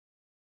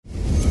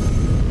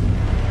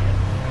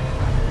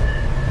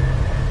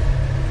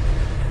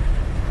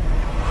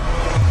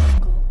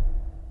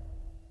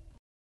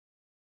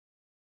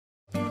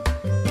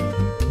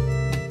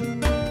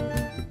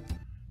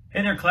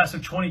Hey there, class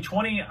of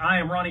 2020. I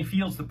am Ronnie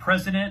Fields, the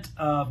president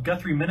of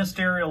Guthrie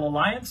Ministerial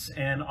Alliance,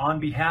 and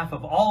on behalf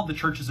of all of the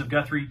churches of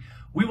Guthrie,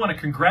 we want to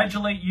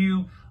congratulate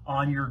you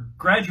on your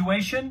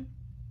graduation,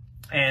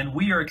 and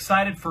we are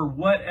excited for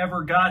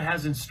whatever God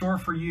has in store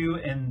for you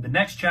in the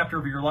next chapter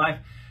of your life,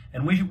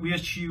 and we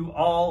wish you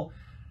all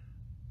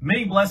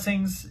many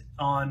blessings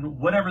on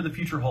whatever the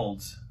future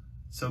holds.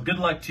 So good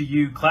luck to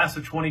you, class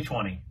of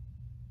 2020.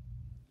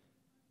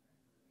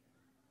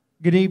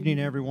 Good evening,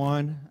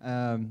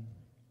 everyone.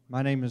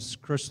 My name is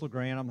Chris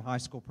LeGrand. I'm the high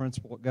school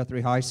principal at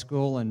Guthrie High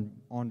School, and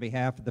on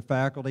behalf of the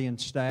faculty and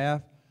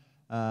staff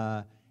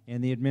and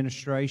the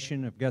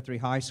administration of Guthrie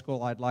High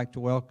School, I'd like to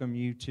welcome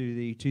you to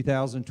the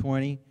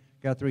 2020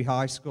 Guthrie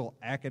High School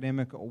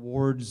Academic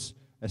Awards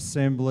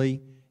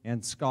Assembly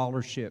and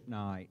Scholarship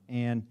Night.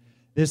 And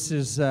this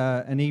is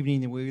an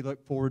evening that we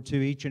look forward to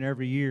each and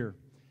every year.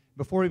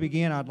 Before we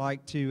begin, I'd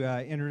like to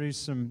introduce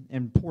some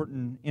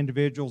important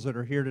individuals that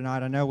are here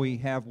tonight. I know we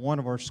have one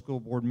of our school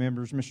board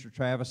members, Mr.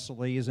 Travis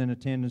Salee, is in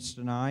attendance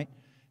tonight,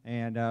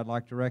 and I'd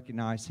like to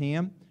recognize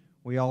him.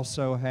 We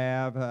also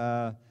have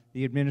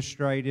the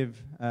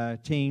administrative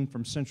team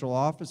from central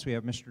office. We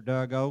have Mr.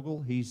 Doug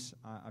Ogle.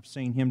 I've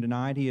seen him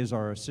tonight. He is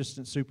our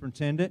assistant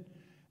superintendent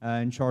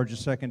in charge of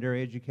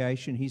secondary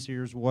education. He's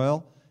here as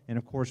well. And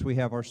of course, we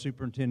have our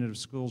superintendent of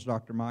schools,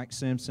 Dr. Mike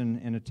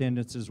Simpson, in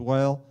attendance as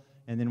well.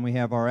 And then we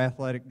have our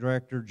athletic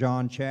director,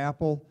 John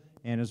Chappell,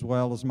 and as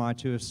well as my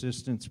two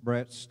assistants,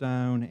 Brett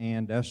Stone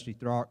and Dusty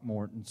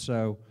Throckmorton.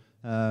 So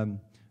I'm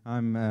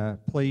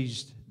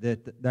pleased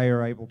that they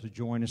are able to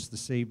join us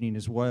this evening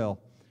as well.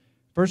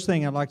 First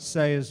thing I'd like to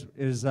say is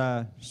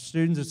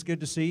students, it's good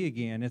to see you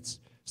again.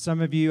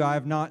 Some of you I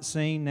have not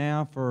seen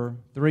now for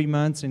 3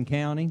 months and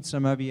counting.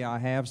 Some of you I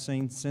have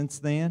seen since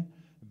then.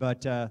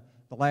 But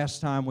the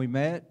last time we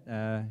met,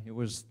 it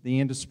was the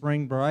end of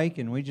spring break,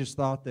 and we just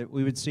thought that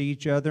we would see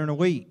each other in a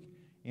week.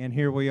 And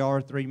here we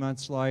are 3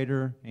 months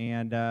later,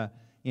 and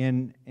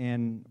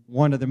in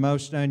one of the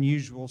most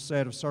unusual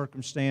set of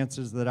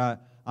circumstances that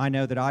I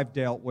know that I've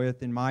dealt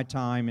with in my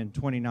time in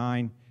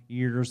 29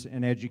 years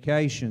in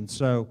education.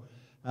 So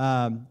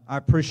I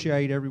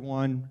appreciate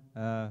everyone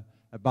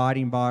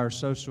abiding by our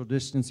social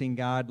distancing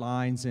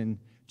guidelines and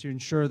to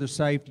ensure the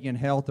safety and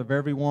health of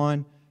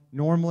everyone.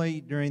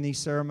 Normally, during these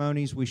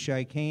ceremonies, we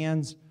shake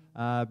hands,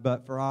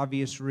 but for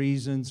obvious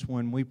reasons,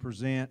 when we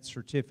present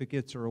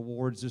certificates or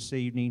awards this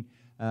evening,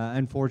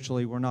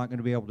 unfortunately, we're not going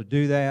to be able to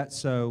do that.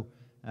 So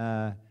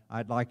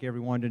I'd like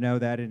everyone to know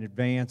that in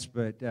advance,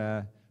 but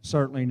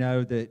certainly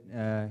know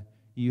that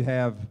you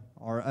have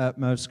our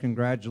utmost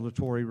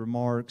congratulatory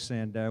remarks,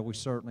 and we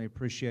certainly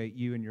appreciate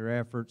you and your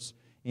efforts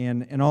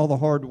and all the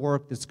hard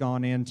work that's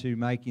gone into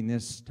making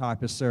this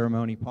type of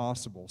ceremony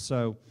possible.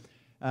 So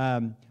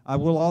I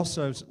will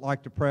also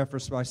like to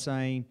preface by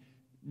saying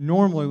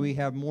normally we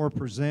have more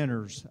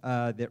presenters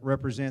that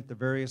represent the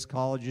various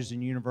colleges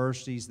and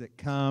universities that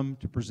come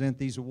to present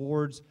these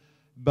awards,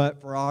 but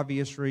for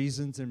obvious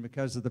reasons and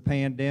because of the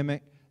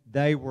pandemic,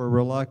 they were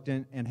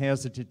reluctant and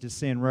hesitant to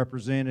send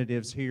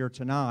representatives here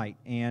tonight.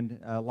 And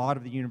a lot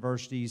of the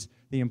universities,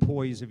 the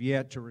employees have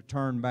yet to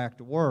return back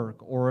to work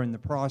or in the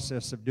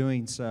process of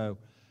doing so.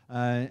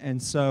 And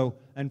so,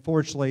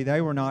 unfortunately, they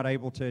were not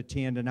able to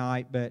attend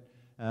tonight, but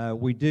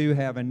we do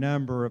have a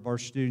number of our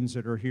students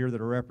that are here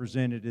that are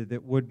represented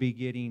that would be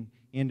getting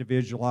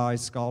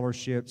individualized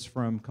scholarships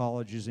from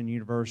colleges and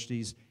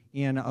universities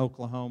in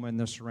Oklahoma and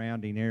the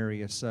surrounding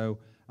area. So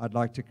I'd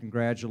like to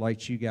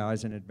congratulate you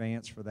guys in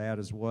advance for that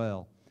as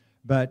well.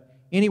 But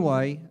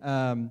anyway,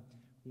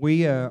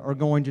 we are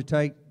going to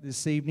take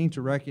this evening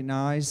to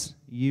recognize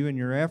you and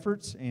your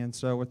efforts. And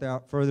so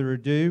without further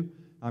ado,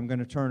 I'm going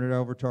to turn it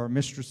over to our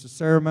Mistress of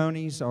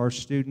Ceremonies, our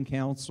Student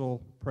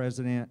Council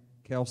President,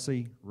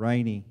 Kelsey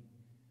Rainey.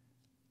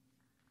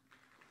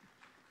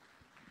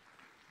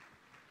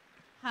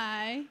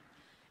 Hi.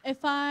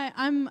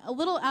 I'm a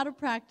little out of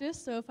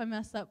practice, so if I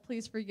mess up,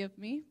 please forgive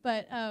me.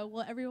 But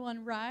will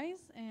everyone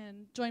rise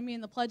and join me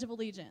in the Pledge of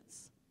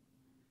Allegiance?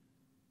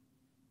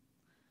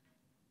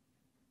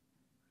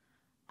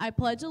 I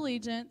pledge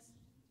allegiance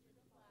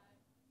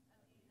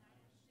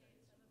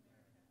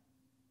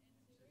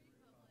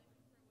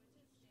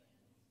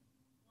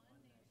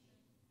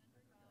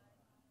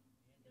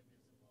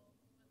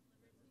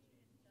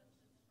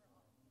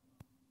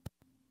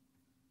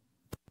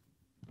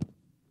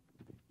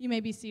You may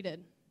be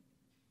seated.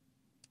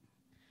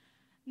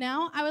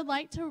 Now, I would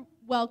like to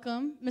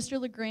welcome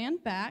Mr.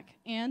 LeGrand back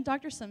and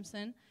Dr.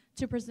 Simpson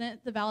to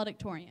present the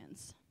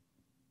valedictorians.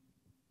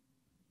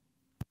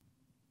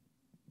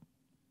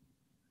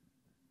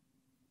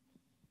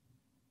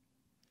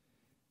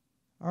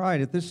 All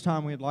right, at this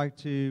time, we'd like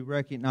to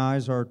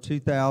recognize our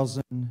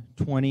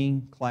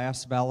 2020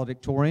 class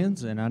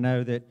valedictorians, and I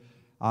know that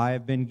I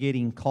have been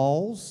getting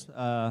calls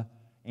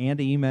and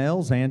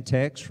emails and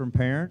texts from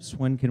parents.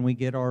 When can we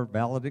get our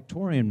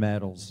valedictorian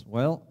medals?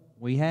 Well,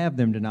 we have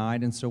them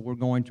tonight, and so we're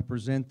going to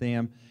present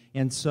them.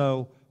 And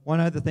so one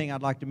other thing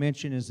I'd like to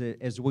mention is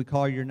that as we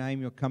call your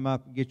name, you'll come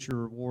up and get your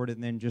reward,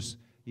 and then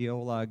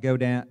you'll go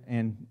down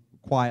and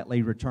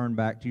quietly return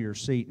back to your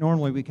seat.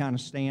 Normally we kind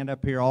of stand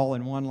up here all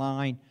in one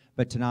line,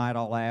 but tonight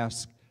I'll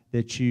ask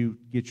that you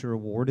get your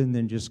award and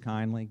then just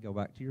kindly go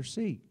back to your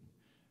seat.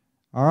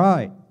 All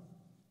right.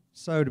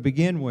 So to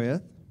begin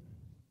with,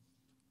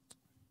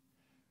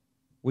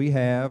 we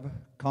have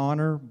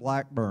Connor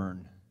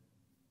Blackburn.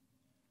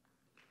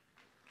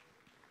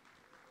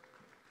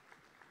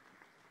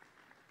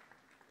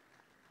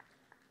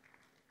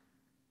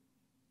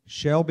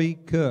 Shelby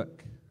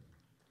Cook.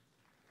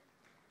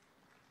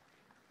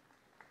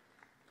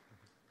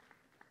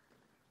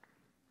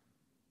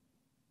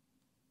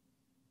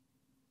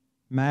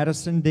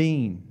 Madison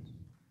Dean.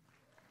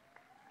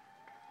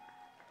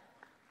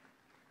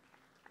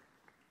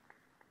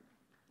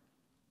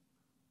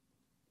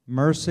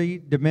 Mercy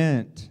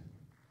Dement.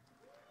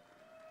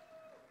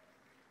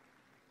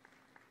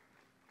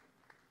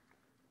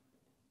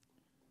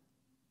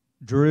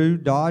 Drew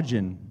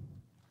Dodgen.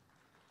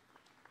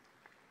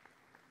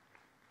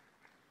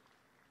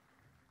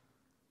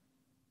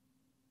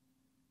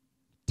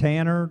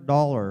 Tanner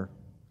Dollar.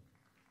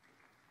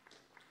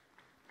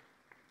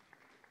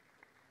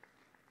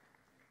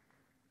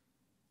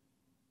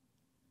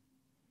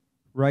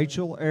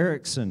 Rachel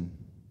Erickson.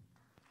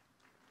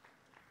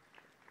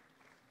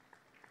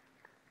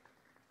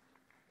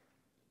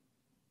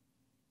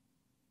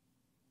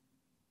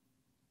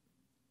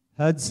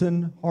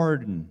 Hudson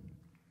Harden.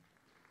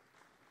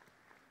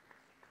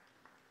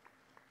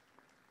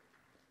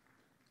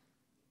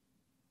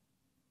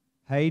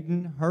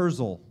 Hayden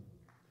Herzl.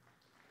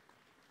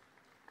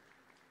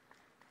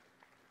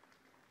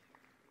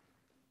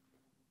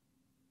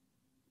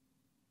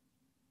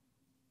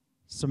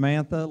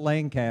 Samantha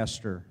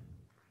Lancaster.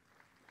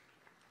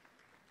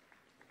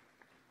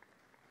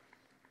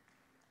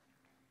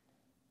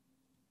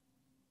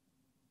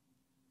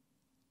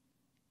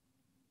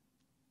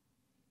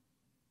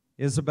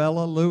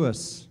 Isabella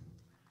Lewis.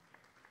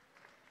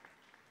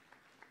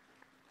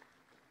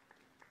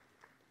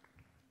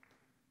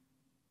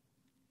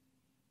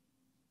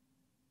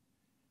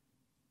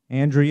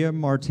 Andrea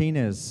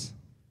Martinez.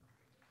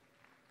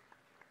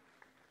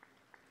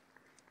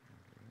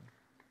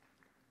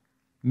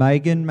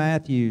 Megan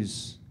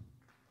Matthews.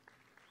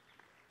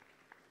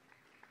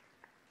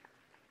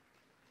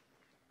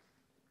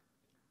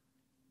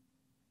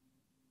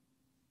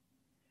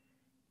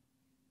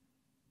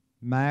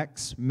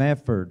 Max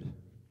Mefford.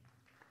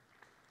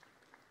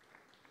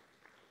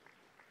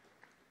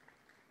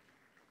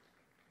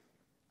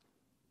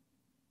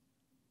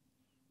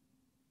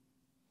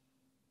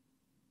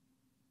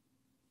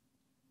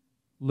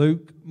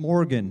 Luke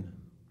Morgan.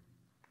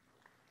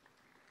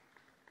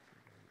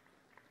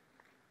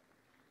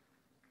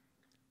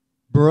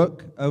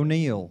 Brooke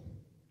O'Neill.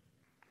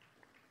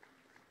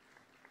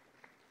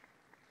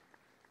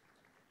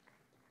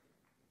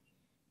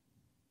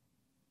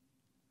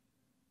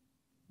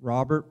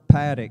 Robert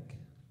Paddock.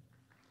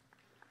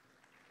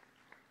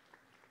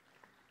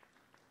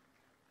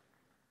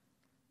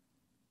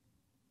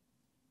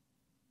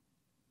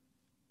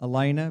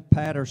 Elena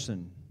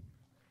Patterson.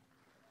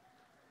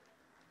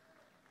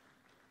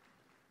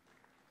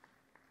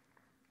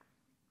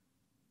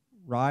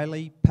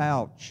 Riley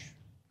Pouch.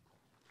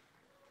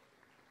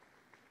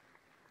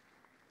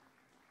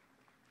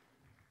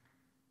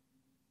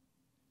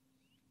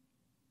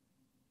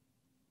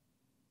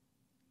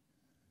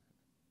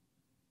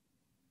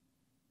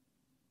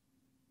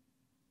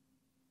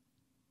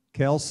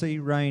 Kelsey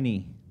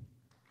Rainey.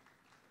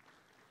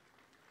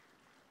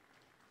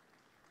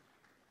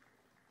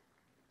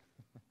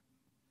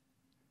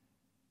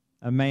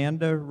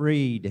 Amanda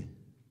Reed.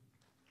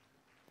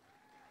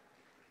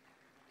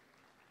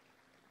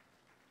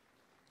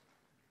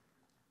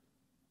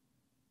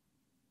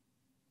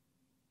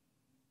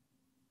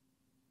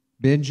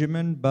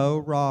 Benjamin Bo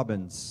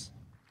Robbins.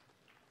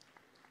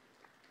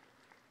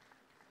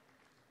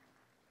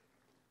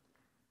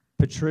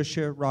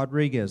 Patricia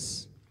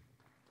Rodriguez.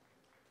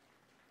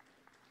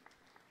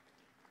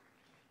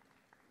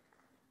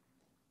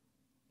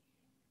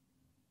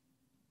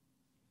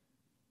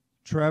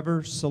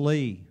 Trevor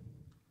Salee.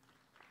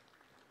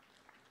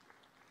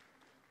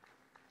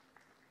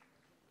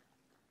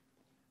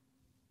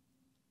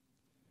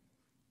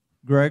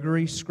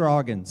 Gregory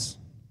Scroggins.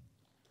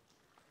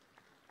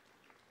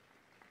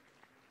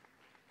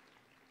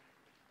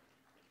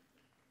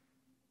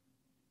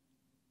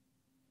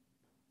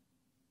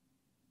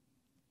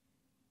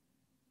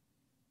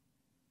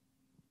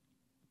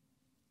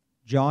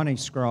 Johnny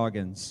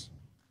Scroggins.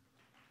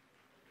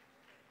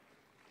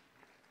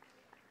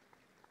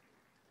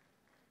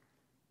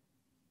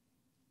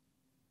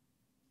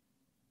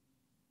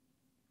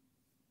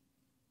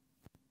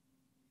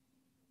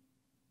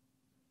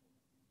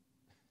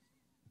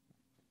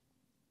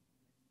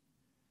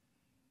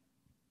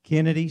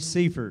 Kennedy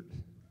Seifert.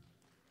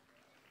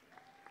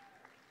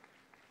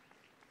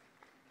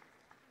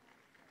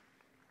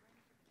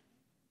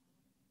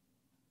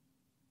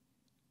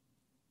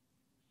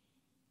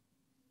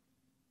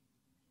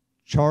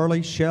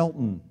 Charlie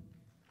Shelton.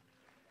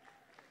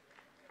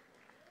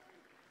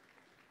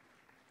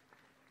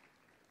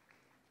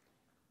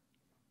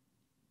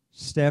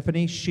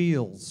 Stephanie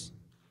Shields.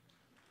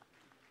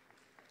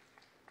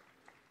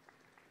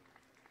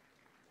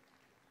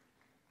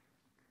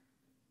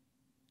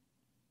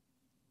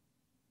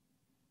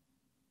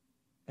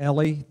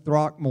 Ellie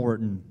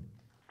Throckmorton.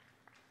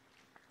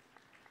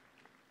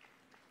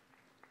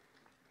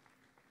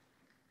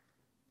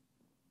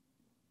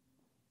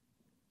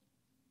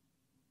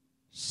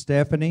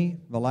 Stephanie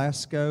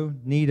Velasco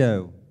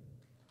Nito.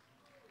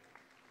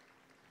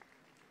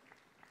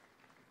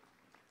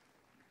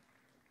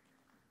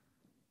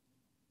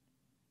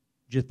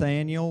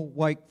 Jathaniel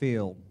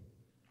Wakefield.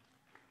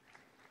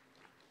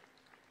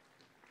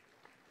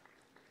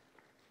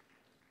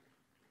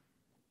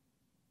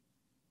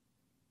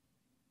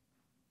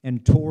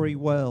 And Tori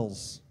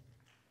Wells.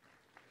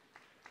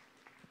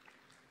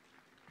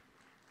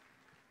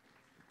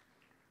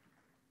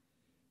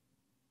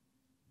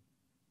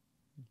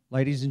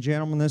 Ladies and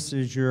gentlemen, this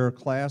is your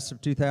class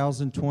of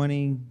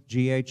 2020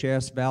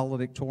 GHS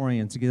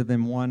valedictorians. Give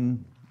them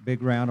one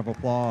big round of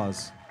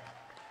applause.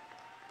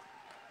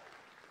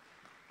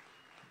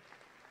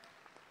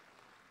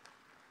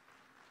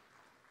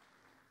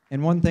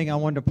 And one thing I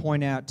wanted to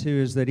point out too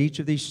is that each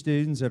of these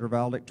students that are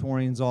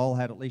valedictorians all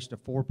had at least a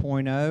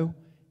 4.0,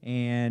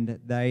 and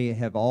they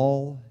have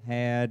all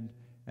had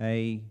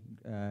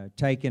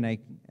taken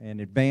an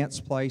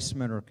advanced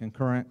placement or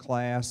concurrent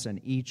class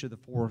in each of the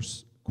four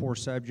core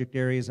subject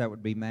areas. That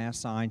would be math,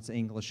 science,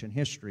 English, and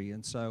history.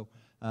 And so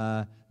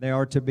they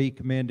are to be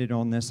commended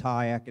on this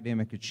high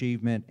academic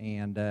achievement,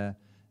 and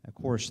of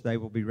course they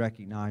will be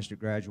recognized at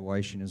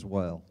graduation as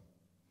well.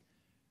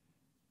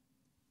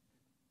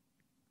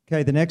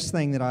 Okay, the next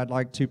thing that I'd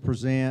like to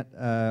present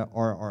are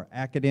our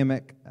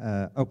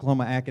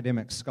Oklahoma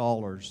Academic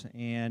Scholars.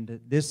 And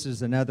this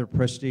is another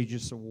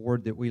prestigious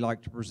award that we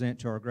like to present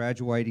to our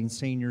graduating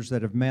seniors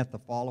that have met the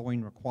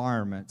following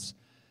requirements.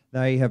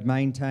 They have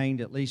maintained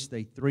at least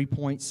a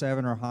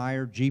 3.7 or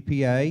higher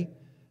GPA.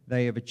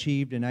 They have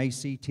achieved an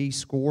ACT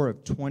score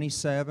of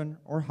 27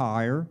 or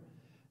higher.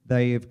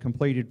 They have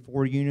completed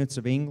 4 units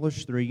of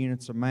English, 3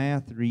 units of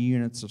math, 3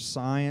 units of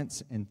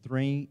science, and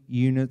 3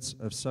 units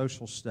of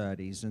social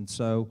studies. And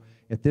so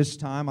at this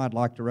time, I'd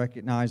like to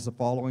recognize the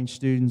following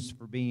students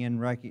for being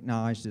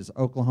recognized as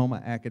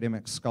Oklahoma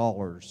Academic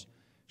Scholars.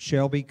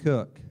 Shelby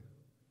Cook.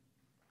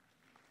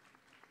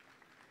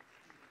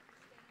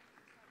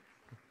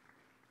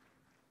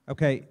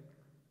 Okay,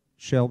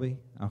 Shelby,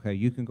 okay,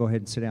 you can go ahead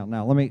and sit down.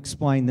 Now, let me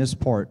explain this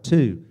part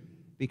too,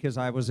 because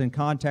I was in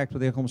contact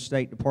with the Oklahoma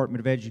State Department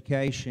of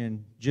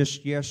Education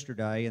just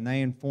yesterday, and they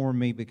informed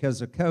me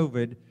because of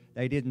COVID,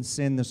 they didn't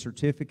send the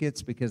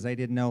certificates because they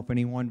didn't know if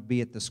anyone would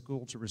be at the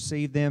school to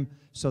receive them,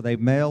 so they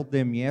mailed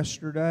them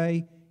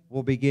yesterday.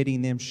 We'll be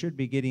getting them, should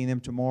be getting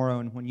them tomorrow,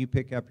 and when you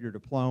pick up your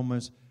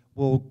diplomas,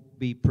 we'll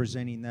be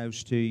presenting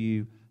those to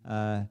you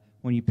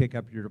when you pick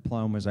up your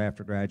diplomas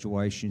after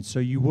graduation. So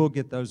you will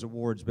get those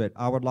awards, but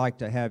I would like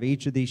to have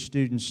each of these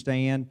students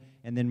stand,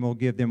 and then we'll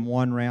give them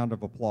one round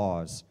of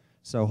applause.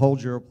 So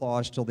hold your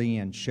applause till the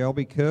end.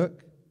 Shelby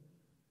Cook,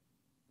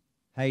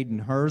 Hayden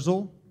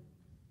Herzl,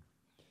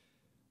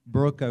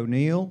 Brooke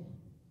O'Neill,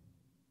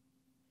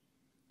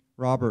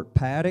 Robert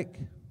Paddock,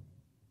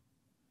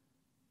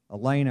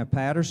 Elena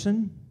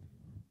Patterson,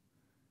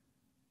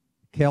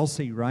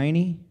 Kelsey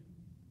Rainey,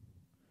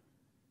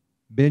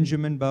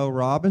 Benjamin Bo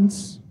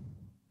Robbins,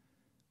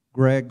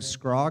 Greg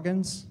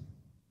Scroggins,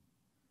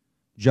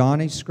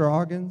 Johnny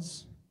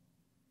Scroggins,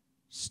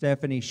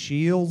 Stephanie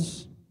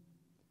Shields,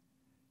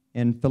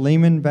 and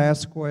Philemon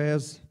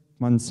Vasquez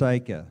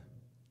Fonseca.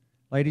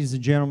 Ladies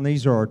and gentlemen,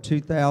 these are our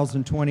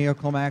 2020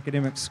 Oklahoma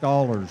Academic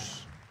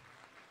Scholars.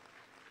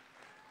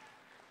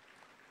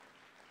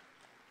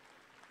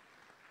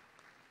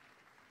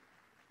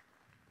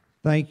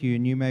 Thank you,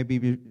 and you may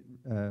be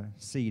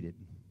seated.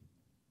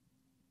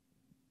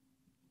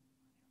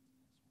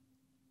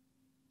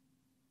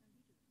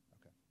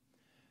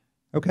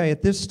 Okay,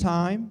 at this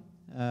time,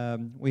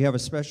 we have a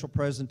special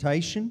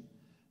presentation,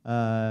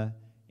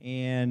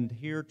 and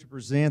here to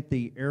present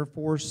the Air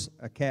Force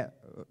Academy.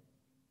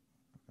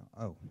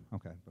 Oh,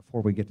 okay, before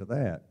we get to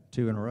that,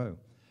 2 in a row.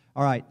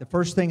 All right, the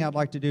first thing I'd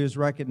like to do is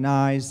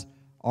recognize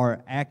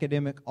our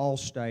Academic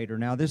All-Stater.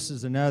 Now, this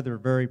is another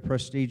very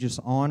prestigious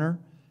honor.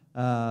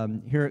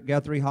 Here at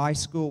Guthrie High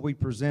School, we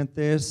present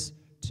this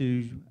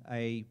to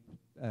a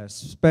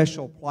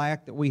special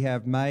plaque that we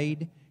have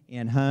made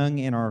and hung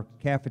in our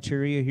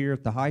cafeteria here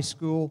at the high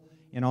school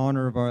in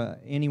honor of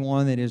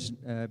anyone that is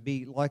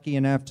be lucky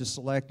enough to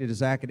select it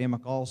as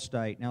Academic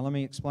All-State. Now, let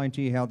me explain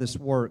to you how this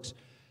works.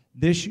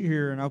 This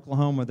year in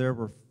Oklahoma, there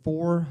were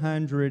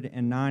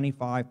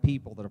 495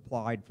 people that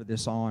applied for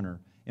this honor.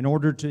 In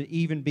order to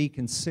even be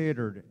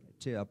considered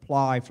to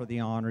apply for the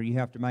honor, you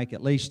have to make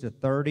at least a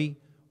 30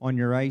 on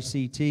your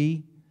ACT,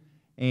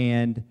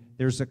 and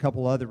there's a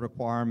couple other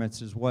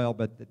requirements as well,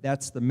 but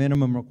that's the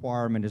minimum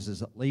requirement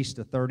is at least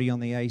a 30 on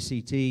the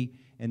ACT,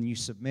 and you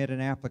submit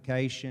an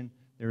application.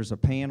 There's a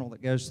panel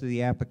that goes through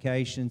the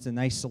applications, and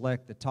they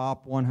select the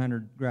top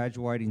 100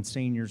 graduating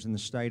seniors in the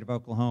state of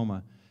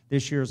Oklahoma.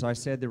 This year, as I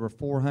said, there were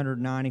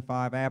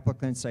 495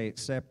 applicants. They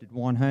accepted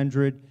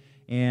 100,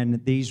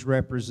 and these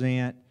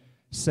represent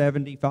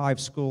 75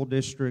 school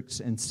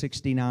districts and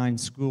 69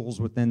 schools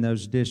within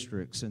those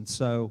districts. And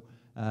so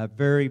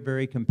very,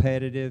 very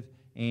competitive.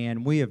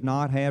 And we have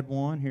not had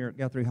one here at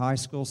Guthrie High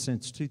School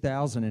since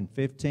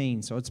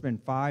 2015, so it's been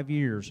 5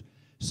 years.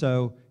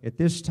 So at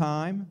this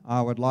time,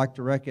 I would like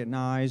to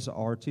recognize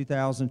our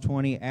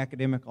 2020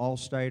 Academic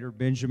All-Stater,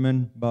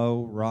 Benjamin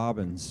Bo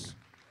Robbins.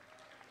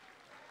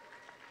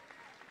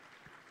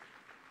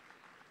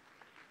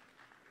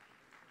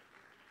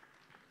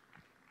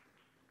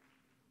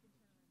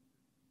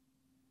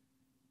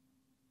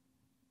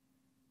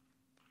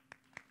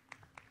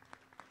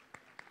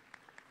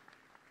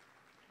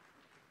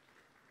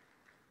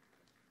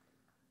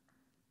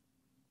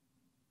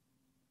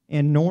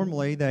 And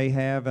normally they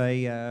have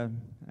a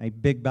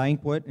big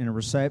banquet and a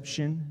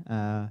reception,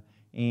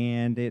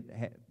 and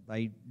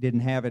they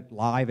didn't have it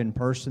live in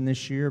person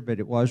this year,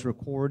 but it was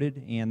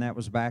recorded, and that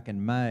was back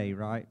in May,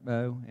 right,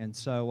 Bo? And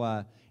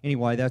so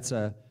anyway, that's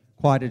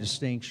quite a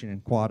distinction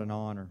and quite an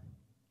honor.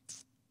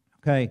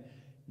 Okay,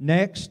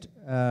 next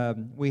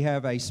we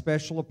have a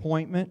special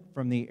appointment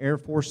from the Air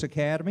Force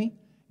Academy,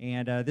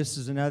 and this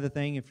is another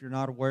thing, if you're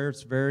not aware,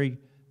 it's a very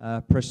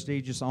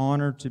prestigious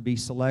honor to be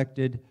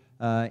selected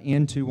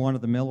into one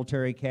of the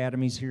military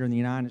academies here in the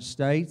United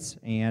States,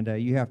 and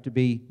you have to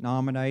be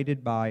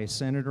nominated by a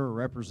senator or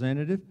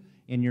representative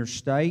in your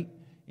state,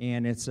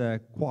 and it's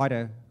quite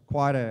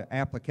a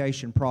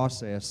application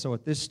process. So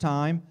at this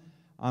time,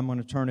 I'm going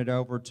to turn it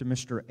over to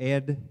Mr.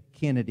 Ed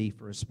Kennedy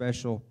for a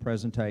special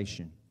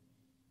presentation.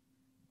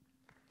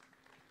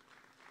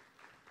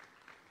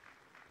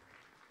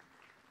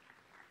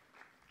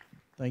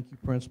 Thank you,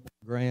 Principal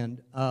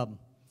Grand. I'm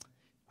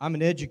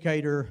an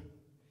educator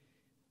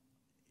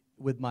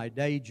with my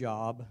day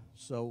job,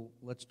 so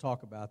let's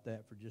talk about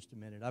that for just a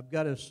minute. I've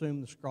got to assume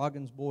the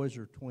Scroggins boys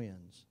are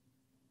twins,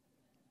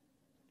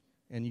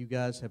 and you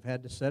guys have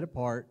had to set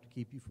apart to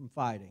keep you from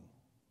fighting.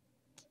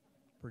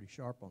 Pretty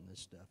sharp on this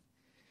stuff.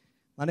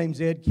 My name's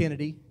Ed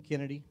Kennedy.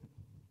 Kennedy,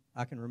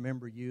 I can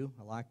remember you.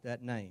 I like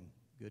that name.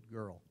 Good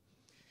girl.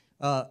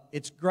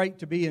 It's great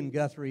to be in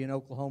Guthrie, in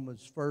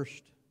Oklahoma's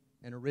first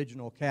and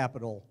original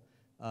capital.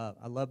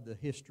 I love the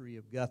history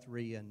of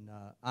Guthrie, and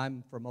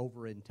I'm from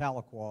over in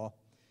Tahlequah,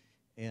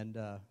 and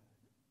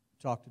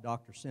talked to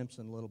Dr.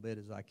 Simpson a little bit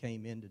as I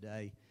came in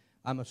today.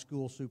 I'm a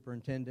school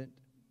superintendent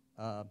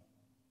at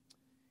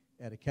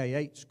a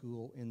K-8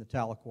 school in the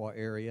Tahlequah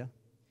area,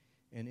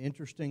 and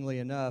interestingly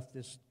enough,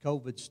 this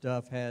COVID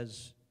stuff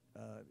has,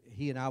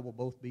 he and I will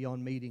both be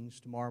on meetings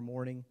tomorrow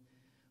morning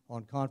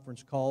on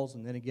conference calls,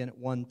 and then again at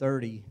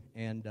 1:30,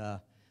 and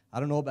I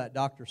don't know about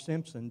Dr.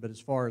 Simpson, but as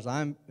far as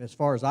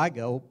I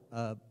go,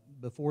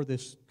 before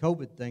this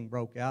COVID thing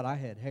broke out, I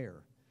had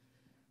hair.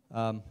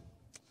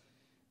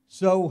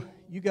 So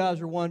you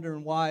guys are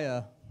wondering why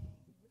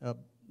a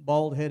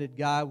bald-headed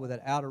guy with an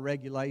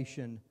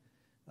out-of-regulation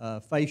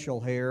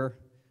facial hair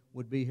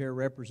would be here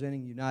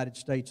representing the United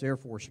States Air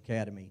Force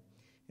Academy.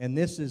 And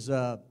this is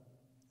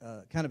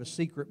kind of a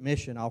secret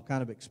mission. I'll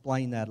kind of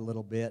explain that a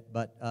little bit.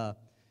 But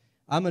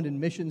I'm an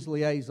admissions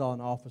liaison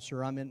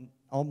officer. I'm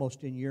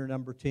almost in year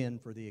number 10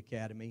 for the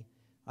Academy.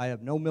 I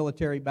have no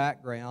military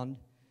background.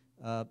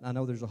 I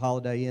know there's a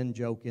Holiday Inn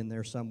joke in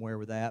there somewhere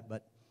with that,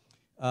 but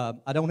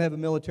I don't have a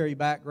military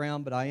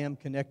background, but I am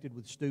connected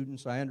with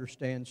students. I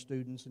understand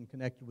students and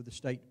connected with the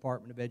State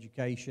Department of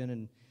Education,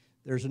 and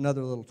there's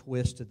another little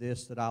twist to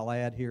this that I'll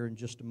add here in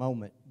just a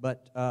moment.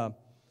 But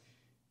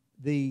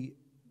the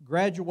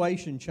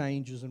graduation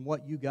changes and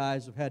what you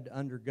guys have had to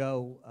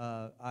undergo,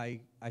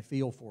 I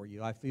feel for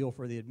you. I feel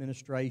for the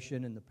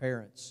administration and the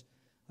parents.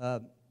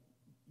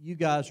 You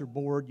guys are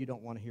bored. You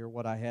don't want to hear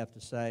what I have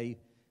to say,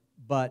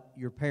 but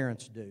your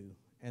parents do.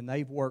 And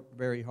they've worked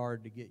very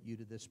hard to get you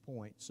to this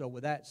point. So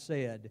with that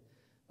said,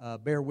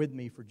 bear with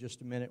me for just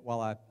a minute while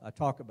I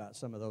talk about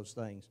some of those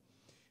things.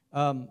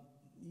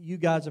 You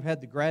guys have had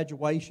the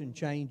graduation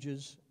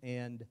changes,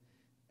 and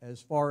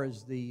as far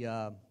as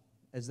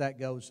as that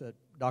goes,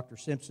 Dr.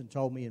 Simpson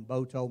told me and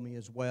Bo told me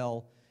as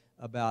well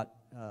about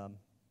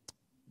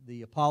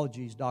the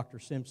apologies Dr.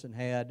 Simpson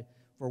had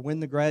for when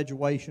the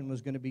graduation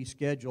was going to be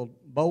scheduled.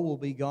 Bo will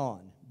be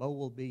gone. Bo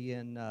will be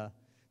in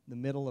the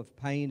middle of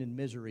pain and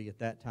misery at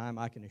that time,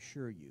 I can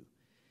assure you.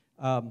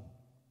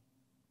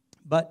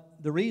 But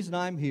the reason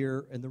I'm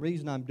here and the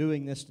reason I'm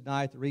doing this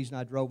tonight, the reason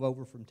I drove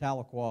over from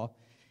Tahlequah,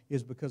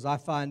 is because I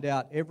find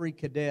out every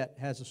cadet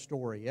has a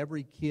story.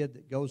 Every kid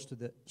that goes to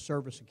the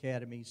service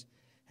academies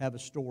have a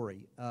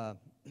story.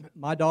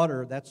 My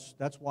daughter, that's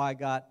why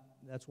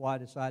I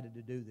decided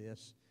to do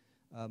this.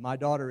 My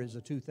daughter is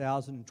a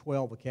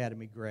 2012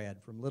 Academy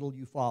grad from Little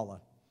Eufaula,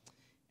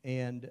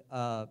 and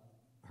her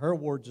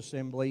awards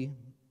assembly,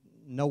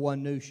 no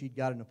one knew she'd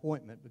got an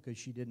appointment because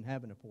she didn't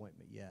have an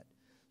appointment yet.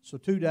 So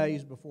 2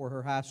 days before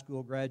her high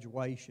school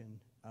graduation,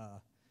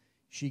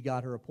 she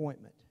got her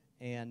appointment.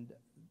 And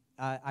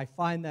I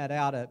find that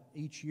out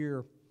each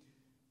year.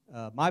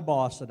 My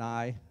boss and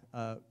I,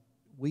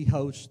 we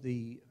host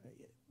we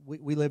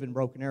live in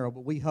Broken Arrow,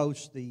 but we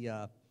host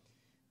the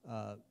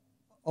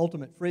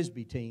Ultimate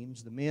Frisbee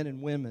teams, the men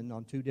and women,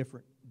 on 2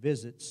 different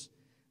visits.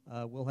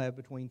 We'll have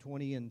between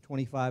 20 and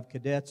 25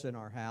 cadets in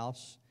our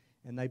house,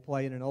 and they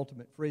play in an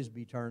ultimate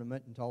Frisbee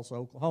tournament in Tulsa,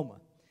 Oklahoma.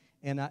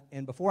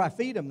 And before I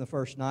feed them the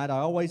first night, I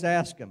always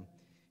ask them,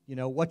 you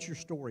know, what's your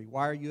story?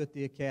 Why are you at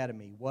the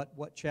academy?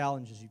 What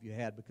challenges have you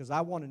had? Because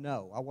I want to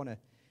know. I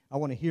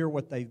want to hear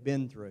what they've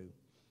been through.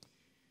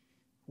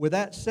 With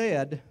that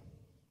said,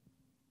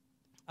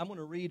 I'm going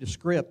to read a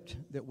script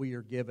that we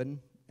are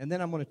given, and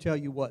then I'm going to tell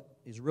you what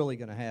is really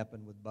going to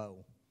happen with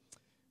Bo.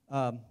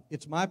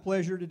 It's my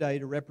pleasure today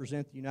to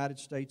represent the United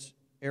States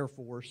Air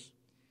Force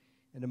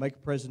and to make a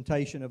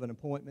presentation of an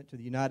appointment to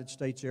the United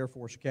States Air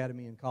Force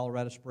Academy in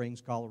Colorado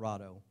Springs,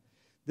 Colorado.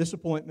 This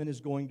appointment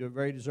is going to a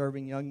very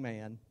deserving young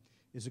man,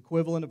 is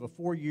equivalent of a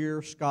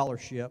 4-year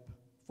scholarship,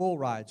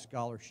 full-ride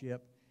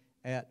scholarship,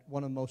 at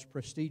one of the most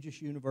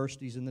prestigious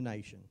universities in the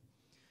nation.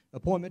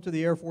 Appointment to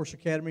the Air Force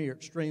Academy are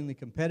extremely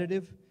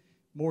competitive.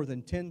 More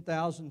than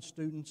 10,000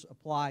 students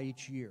apply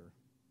each year.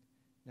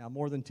 Now,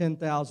 more than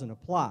 10,000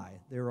 apply.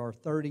 There are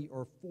 30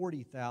 or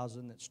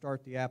 40,000 that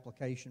start the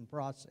application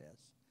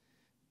process.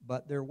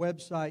 But their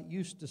website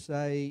used to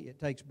say it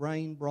takes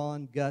brain,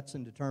 brawn, guts,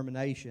 and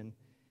determination,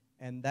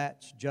 and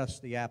that's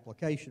just the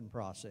application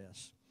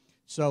process.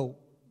 So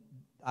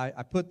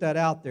I put that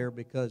out there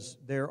because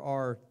there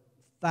are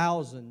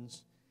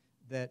thousands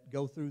that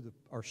go through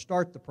or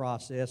start the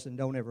process and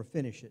don't ever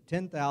finish it.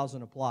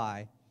 10,000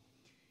 apply,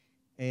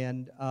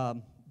 and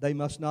they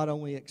must not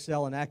only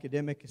excel in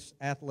academics,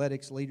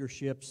 athletics,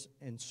 leaderships,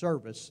 and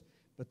service,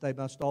 but they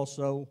must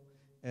also,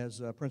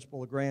 as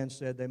Principal LeGrand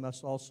said, they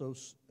must also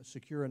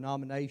secure a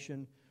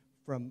nomination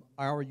from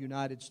our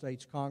United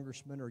States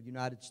congressmen or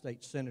United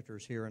States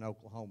senators here in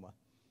Oklahoma.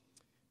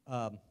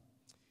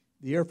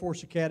 The Air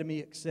Force Academy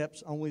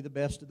accepts only the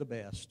best of the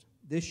best.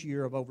 This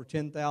year, of over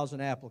 10,000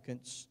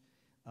 applicants,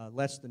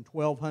 less than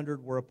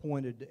 1,200 were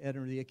appointed to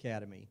enter the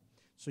academy.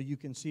 So you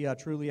can see how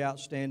truly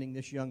outstanding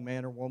this young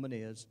man or woman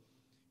is.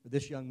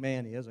 This young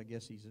man is, I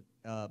guess he's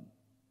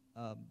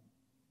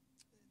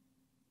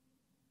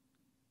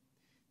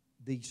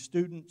the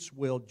students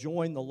will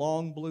join the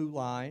long blue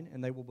line,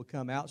 and they will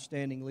become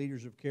outstanding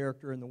leaders of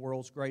character in the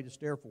world's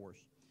greatest Air Force.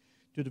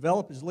 To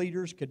develop as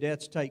leaders,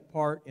 cadets take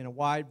part in a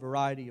wide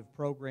variety of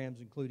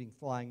programs, including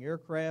flying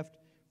aircraft,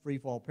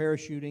 free-fall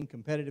parachuting,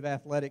 competitive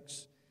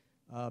athletics,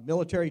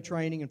 military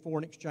training, and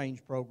foreign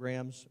exchange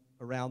programs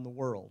around the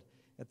world.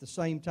 At the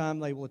same time,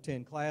 they will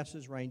attend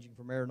classes ranging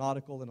from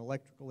aeronautical and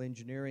electrical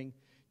engineering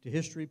to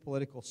history,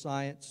 political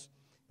science,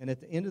 and at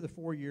the end of the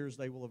 4 years,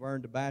 they will have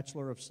earned a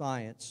Bachelor of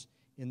Science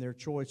in their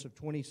choice of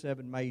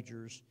 27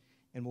 majors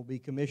and will be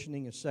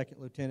commissioning as second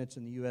lieutenants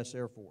in the U.S.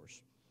 Air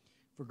Force.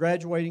 For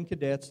graduating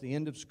cadets, the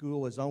end of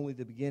school is only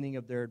the beginning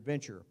of their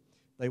adventure.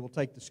 They will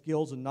take the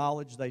skills and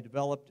knowledge they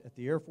developed at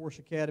the Air Force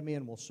Academy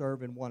and will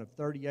serve in one of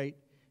 38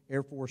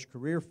 Air Force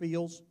career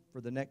fields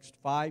for the next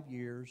 5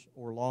 years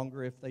or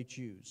longer if they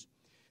choose.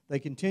 They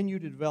continue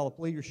to develop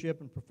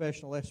leadership and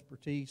professional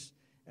expertise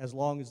as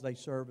long as they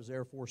serve as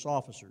Air Force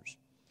officers.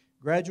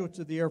 Graduates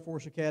of the Air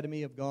Force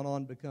Academy have gone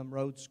on to become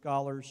Rhodes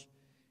Scholars,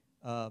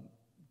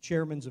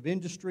 chairmen of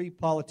industry,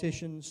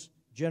 politicians,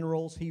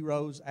 generals,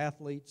 heroes,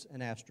 athletes,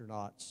 and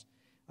astronauts.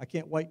 I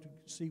can't wait to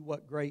see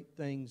what great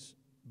things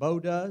Bo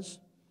does.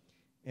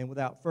 And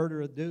without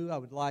further ado, I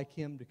would like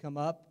him to come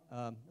up.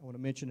 I want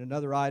to mention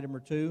another item or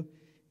two.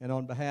 And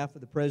on behalf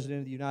of the President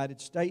of the United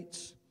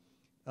States,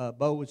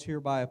 Bo is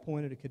hereby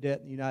appointed a cadet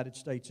in the United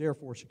States Air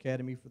Force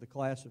Academy for the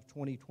class of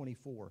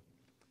 2024.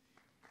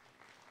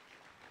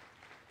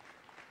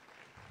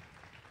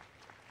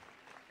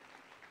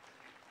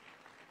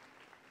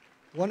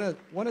 One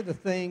of the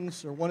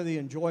things, or one of the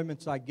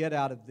enjoyments I get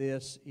out of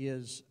this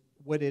is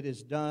what it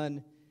has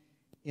done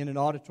in an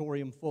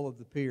auditorium full of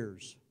the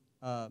peers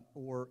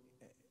or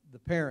the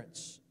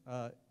parents.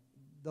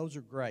 Those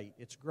are great.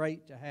 It's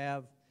great to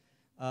have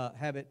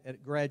it at a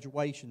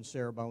graduation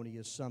ceremony,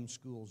 as some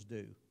schools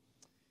do.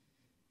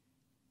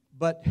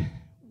 But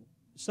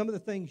some of the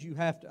things you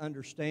have to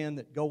understand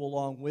that go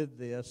along with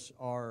this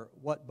are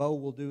what Bo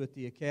will do at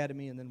the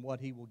academy and then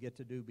what he will get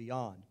to do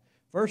beyond.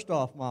 First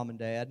off, Mom and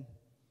Dad,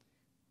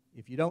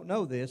 if you don't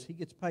know this, he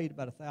gets paid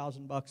about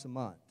 $1,000 a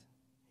month.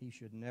 He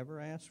should never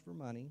ask for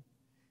money.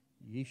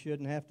 You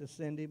shouldn't have to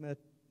send him a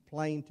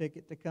plane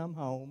ticket to come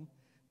home.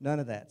 None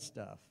of that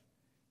stuff.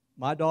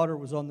 My daughter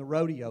was on the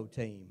rodeo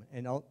team,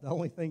 and the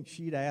only thing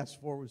she'd ask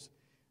for was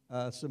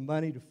some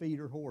money to feed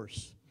her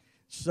horse.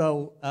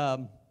 So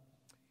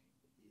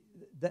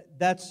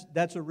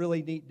that's a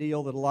really neat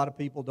deal that a lot of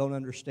people don't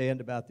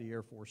understand about the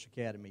Air Force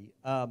Academy.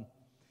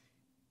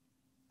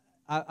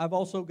 I've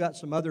also got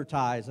some other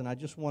ties, and I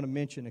just want to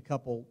mention a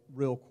couple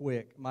real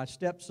quick. My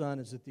stepson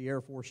is at the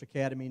Air Force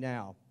Academy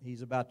now.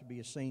 He's about to be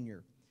a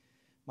senior.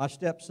 My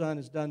stepson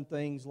has done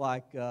things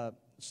like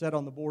set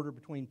on the border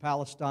between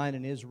Palestine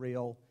and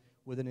Israel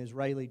with an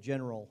Israeli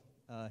general.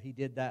 He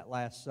did that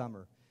last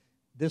summer.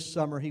 This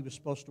summer, he was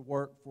supposed to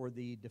work for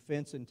the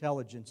Defense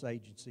Intelligence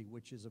Agency,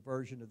 which is a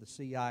version of the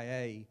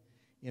CIA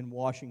in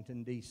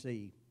Washington,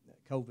 D.C.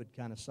 COVID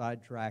kind of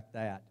sidetracked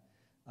that.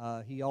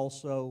 He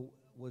also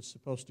was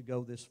supposed to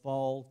go this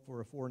fall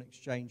for a foreign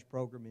exchange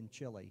program in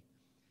Chile.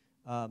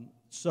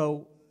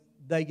 So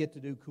they get to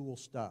do cool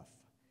stuff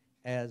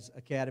as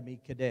Academy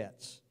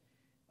cadets.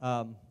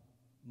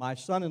 My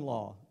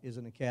son-in-law is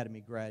an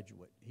Academy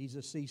graduate. He's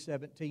a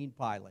C-17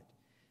 pilot.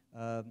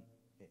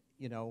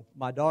 You know,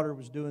 my daughter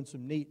was doing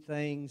some neat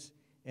things,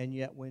 and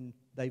yet when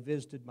they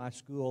visited my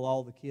school,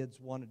 all the kids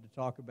wanted to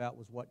talk about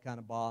was what kind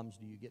of bombs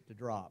do you get to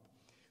drop.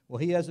 Well,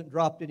 he hasn't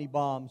dropped any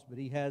bombs, but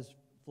he has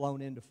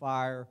flown into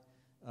fire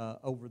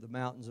over the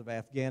mountains of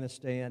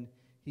Afghanistan.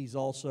 He's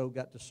also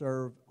got to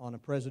serve on a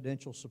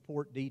presidential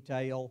support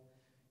detail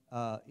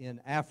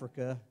in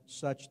Africa,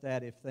 such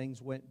that if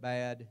things went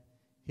bad,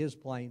 his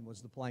plane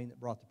was the plane that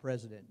brought the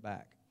president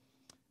back.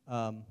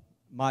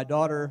 My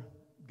daughter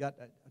I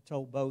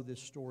told Bo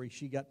this story.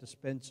 She got to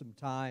spend some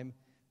time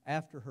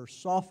after her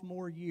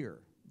sophomore year.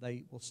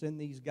 They will send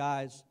these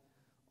guys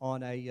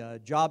on a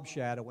job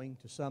shadowing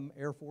to some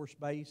Air Force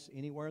base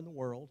anywhere in the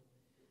world,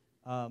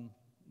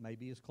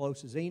 maybe as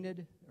close as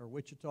Enid or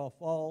Wichita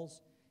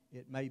Falls.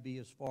 It may be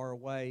as far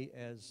away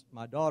as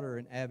my daughter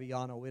in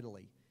Aviano,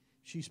 Italy.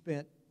 She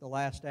spent the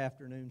last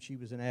afternoon, she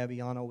was in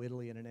Aviano,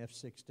 Italy in an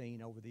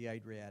F-16 over the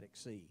Adriatic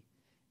Sea.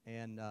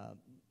 And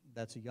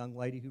that's a young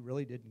lady who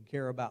really didn't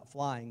care about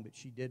flying, but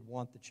she did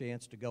want the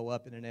chance to go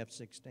up in an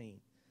F-16.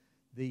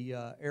 The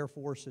Air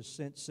Force has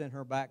since sent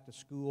her back to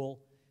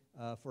school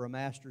for a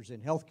master's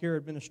in healthcare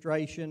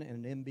administration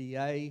and an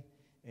MBA,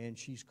 and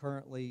she's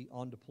currently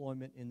on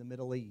deployment in the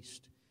Middle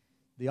East.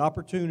 The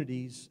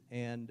opportunities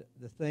and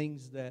the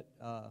things that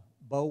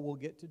Bo will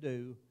get to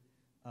do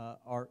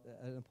are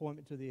an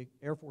appointment to the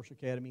Air Force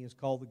Academy is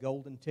called the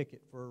Golden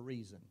Ticket for a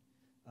reason.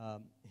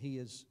 He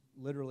is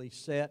literally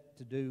set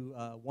to do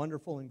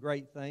wonderful and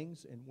great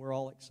things, and we're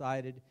all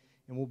excited,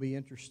 and we'll be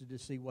interested to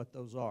see what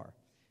those are.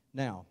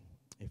 Now,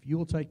 if you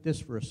will take this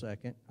for a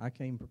second, I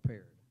came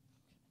prepared.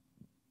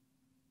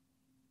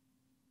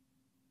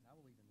 I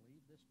will even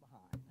leave this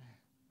behind.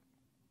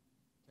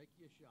 Take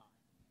you a shot.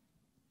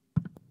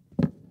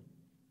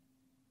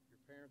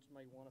 Your parents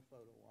may want a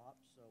photo op,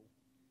 so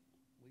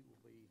we will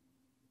be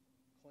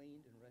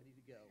cleaned and ready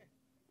to go.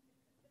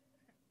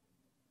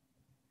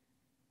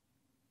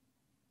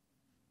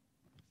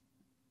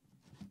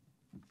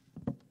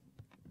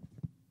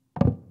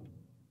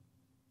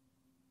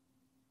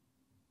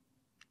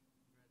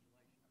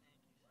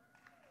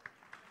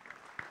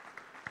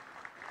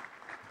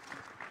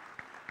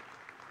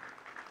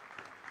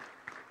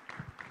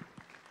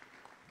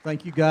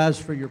 Thank you guys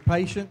for your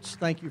patience.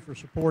 Thank you for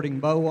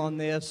supporting Bo on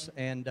this.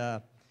 And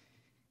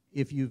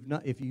if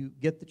you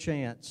get the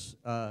chance,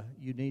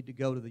 you need to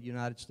go to the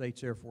United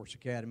States Air Force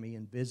Academy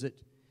and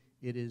visit.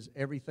 It is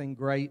everything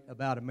great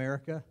about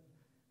America.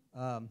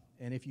 And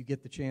if you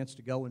get the chance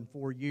to go in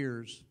 4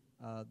 years,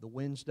 the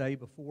Wednesday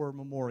before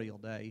Memorial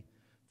Day,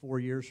 4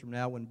 years from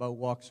now, when Bo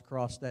walks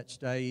across that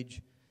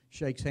stage,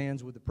 shakes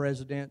hands with the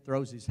president,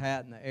 throws his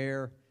hat in the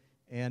air,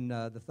 and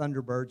the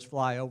Thunderbirds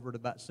fly over at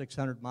about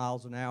 600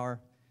 miles an hour.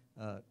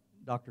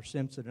 Dr.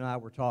 Simpson and I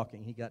were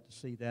talking. He got to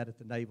see that at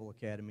the Naval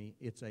Academy.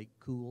 It's a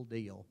cool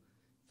deal.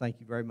 Thank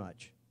you very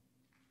much.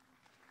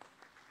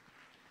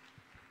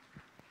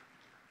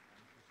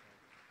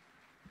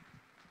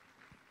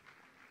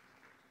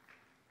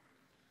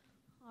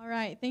 All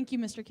right. Thank you,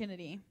 Mr.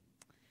 Kennedy.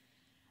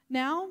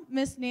 Now,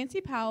 Miss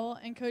Nancy Powell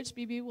and Coach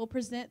Beebe will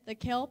present the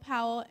Cale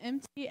Powell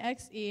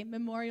MTXE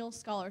Memorial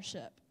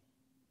Scholarship.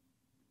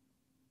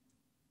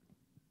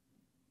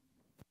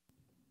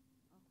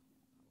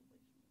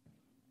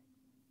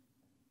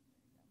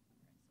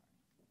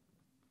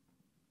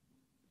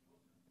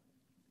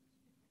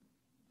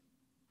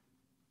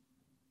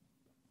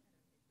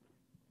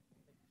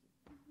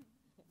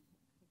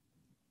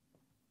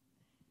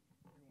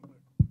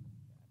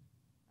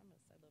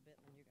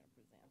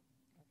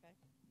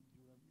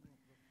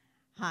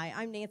 Hi,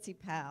 I'm Nancy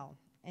Powell,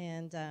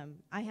 and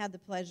I had the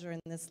pleasure in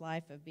this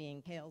life of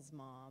being Cale's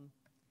mom.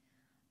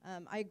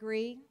 I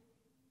agree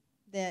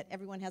that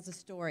everyone has a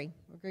story.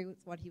 I agree with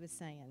what he was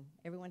saying.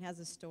 Everyone has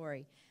a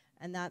story,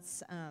 and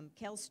that's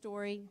Cale's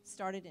story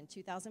started in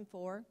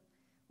 2004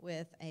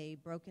 with a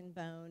broken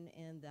bone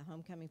in the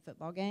homecoming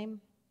football game.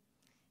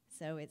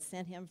 So it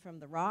sent him from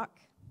the Rock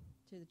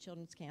to the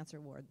Children's Cancer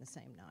Ward the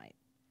same night.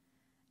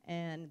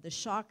 And the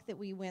shock that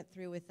we went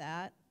through with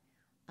that,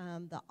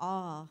 the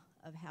awe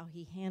of how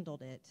he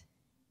handled it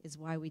is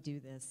why we do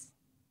this.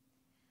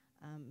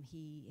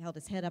 He held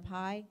his head up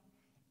high,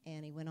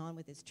 and he went on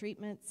with his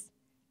treatments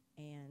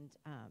and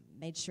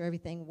made sure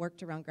everything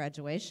worked around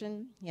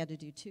graduation. He had to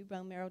do 2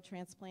 bone marrow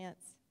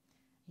transplants.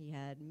 He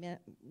had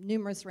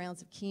numerous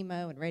rounds of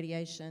chemo and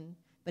radiation,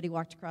 but he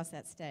walked across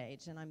that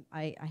stage. And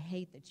I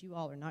hate that you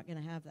all are not going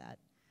to have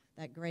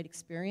that great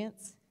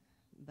experience.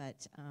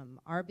 But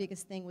our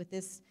biggest thing with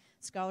this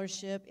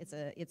scholarship,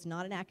 it's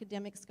not an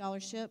academic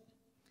scholarship.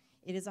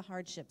 It is a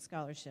hardship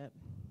scholarship,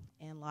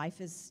 and life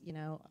is,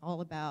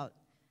 all about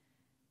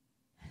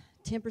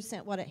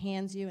 10% what it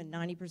hands you and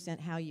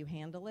 90% how you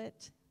handle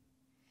it,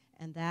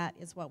 and that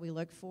is what we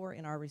look for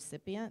in our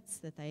recipients,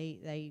 that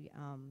they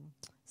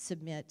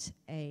submit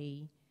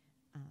a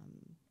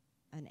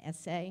an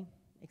essay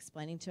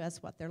explaining to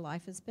us what their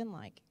life has been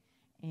like.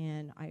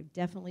 And I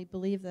definitely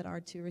believe that our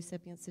 2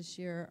 recipients this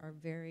year are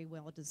very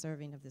well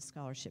deserving of this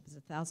scholarship. It's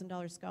a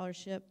 $1,000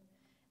 scholarship,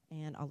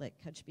 and I'll let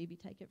Coach Beebe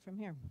take it from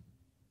here.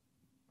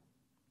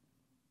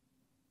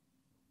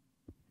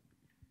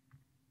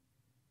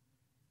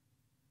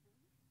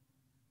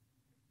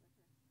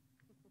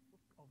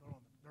 Oh,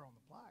 they're on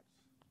the plaques.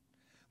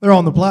 They're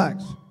on the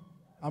plaques.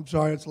 I'm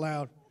sorry, it's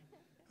loud.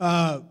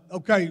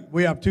 Okay,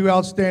 we have 2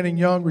 outstanding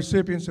young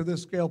recipients of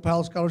this Scale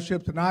Palace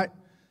Scholarship tonight.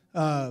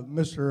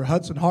 Mr.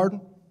 Hudson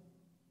Harden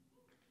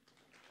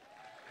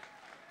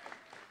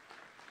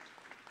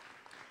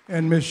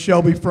and Miss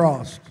Shelby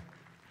Frost.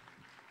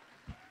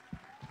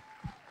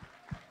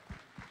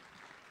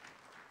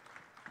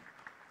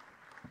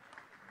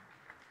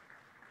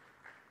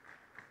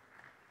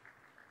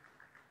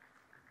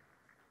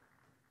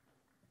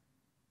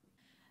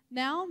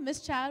 Now,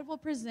 Ms. Chad will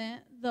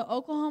present the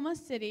Oklahoma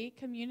City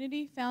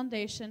Community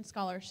Foundation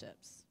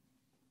Scholarships.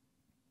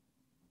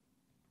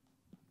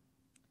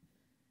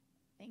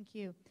 Thank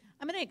you.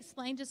 I'm going to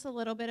explain just a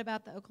little bit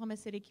about the Oklahoma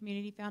City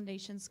Community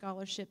Foundation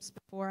Scholarships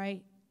before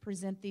I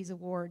present these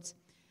awards.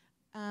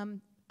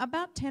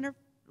 About 10 or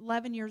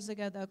 11 years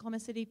ago, the Oklahoma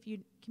City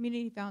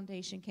Community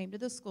Foundation came to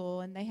the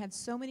school, and they had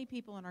so many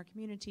people in our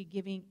community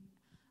giving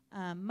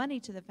money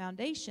to the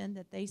foundation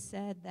that they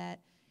said that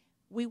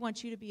we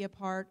want you to be a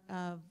part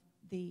of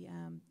the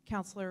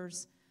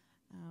counselors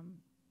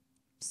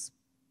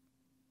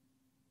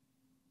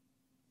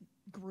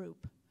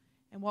group.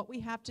 And what we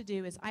have to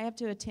do is I have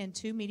to attend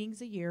 2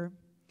 meetings a year,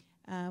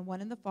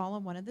 one in the fall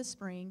and one in the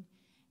spring.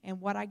 And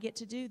what I get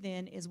to do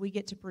then is we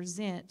get to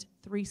present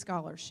 3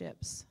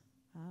 scholarships.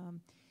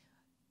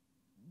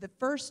 The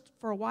first,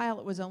 for a while,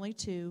 it was only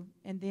 2.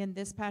 And then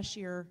this past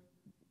year,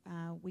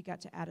 we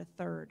got to add a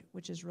 3rd,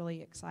 which is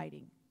really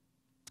exciting.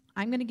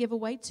 I'm going to give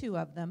away 2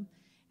 of them.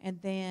 And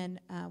then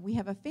we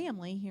have a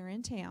family here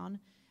in town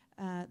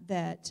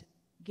that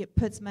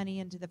puts money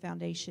into the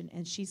foundation,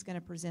 and she's going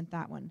to present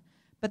that one.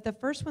 But the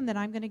first one that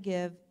I'm going to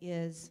give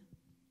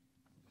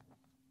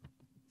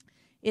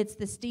it's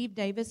the Steve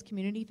Davis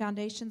Community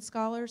Foundation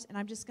Scholars, and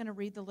I'm just going to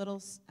read the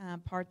little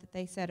part that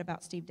they said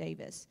about Steve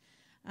Davis.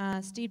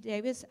 Steve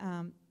Davis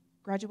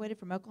graduated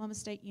from Oklahoma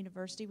State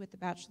University with a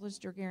bachelor's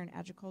degree in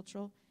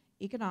agricultural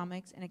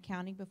economics and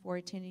accounting before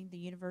attending the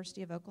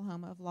University of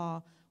Oklahoma of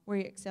Law, where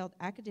he excelled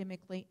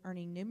academically,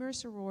 earning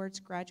numerous awards,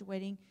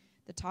 graduating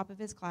the top of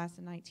his class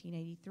in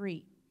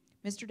 1983.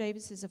 Mr.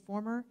 Davis is a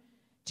former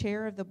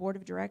chair of the board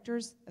of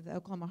directors of the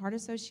Oklahoma Heart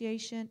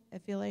Association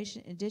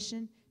affiliation. In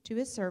addition to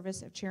his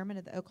service of chairman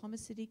of the Oklahoma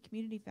City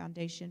Community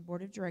Foundation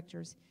board of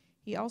directors,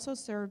 he also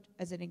served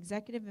as an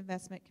executive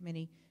investment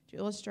committee. To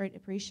illustrate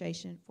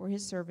appreciation for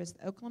his service,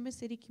 the Oklahoma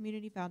City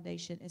Community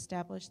Foundation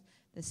established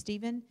the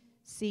Stephen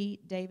C.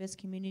 Davis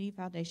Community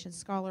Foundation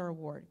Scholar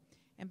Award.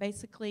 And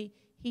basically,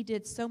 he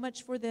did so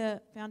much for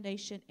the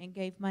foundation and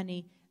gave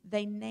money.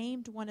 They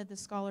named one of the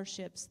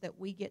scholarships that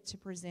we get to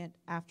present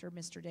after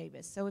Mr.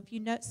 Davis. So if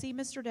you see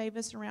Mr.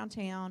 Davis around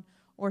town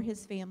or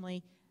his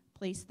family,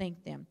 please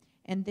thank them.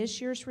 And this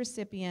year's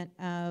recipient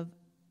of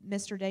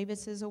Mr.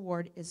 Davis's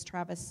award is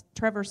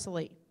Trevor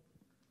Salee.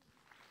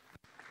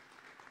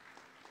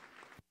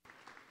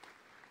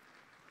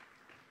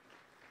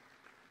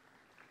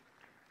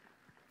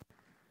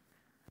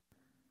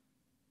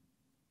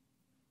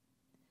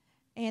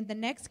 And the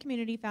next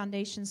Community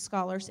Foundation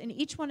Scholars, and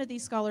each one of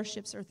these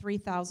scholarships are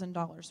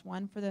 $3,000,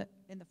 one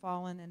in the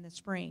fall and in the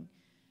spring.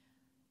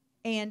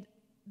 And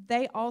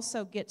they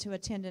also get to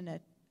attend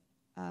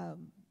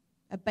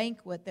a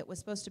banquet that was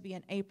supposed to be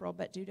in April,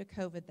 but due to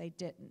COVID, they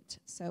didn't.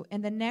 So,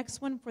 and the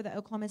next one for the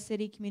Oklahoma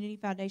City Community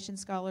Foundation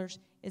Scholars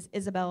is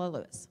Isabella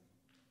Lewis.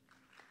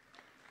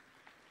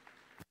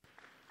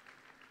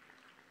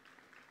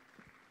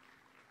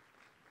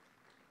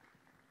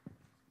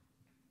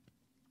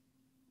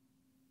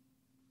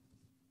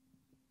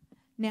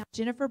 Now,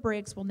 Jennifer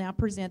Briggs will now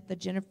present the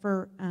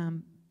Jennifer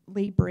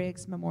Lee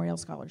Briggs Memorial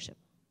Scholarship.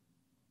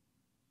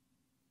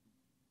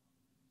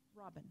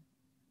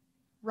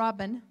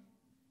 Robin.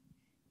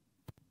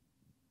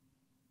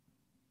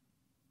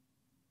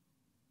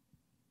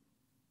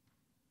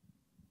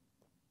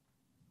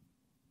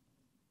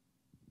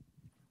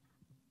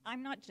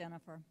 I'm not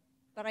Jennifer,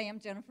 but I am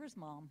Jennifer's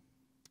mom.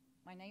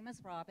 My name is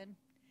Robin,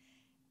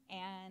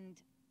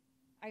 and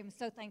I am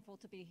so thankful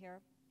to be here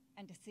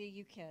and to see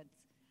you kids.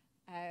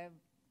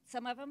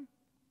 Some of them,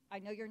 I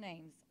know your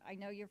names, I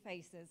know your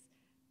faces,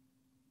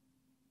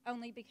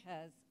 only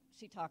because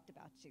she talked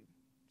about you.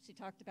 She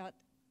talked about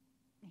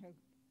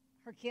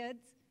her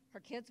kids. Her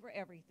kids were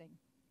everything,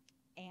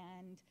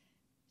 and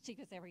she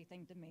was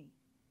everything to me.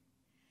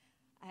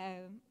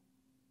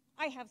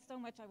 I have so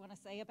much I want to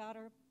say about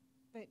her,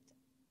 but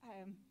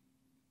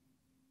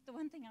the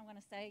one thing I want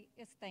to say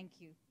is thank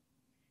you.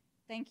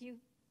 Thank you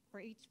for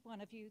each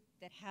one of you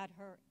that had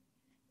her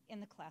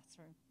in the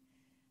classroom.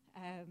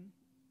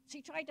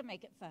 She tried to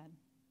make it fun.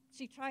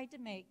 She tried to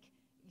make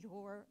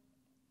your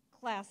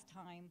class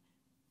time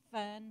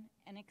fun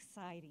and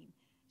exciting.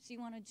 She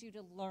wanted you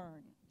to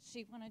learn.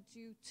 She wanted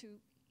you to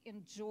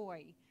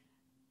enjoy.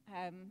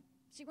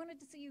 She wanted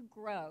to see you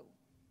grow,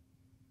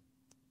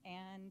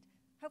 and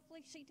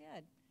hopefully she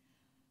did.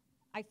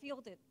 I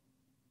feel that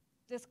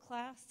this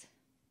class,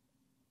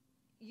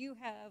 you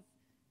have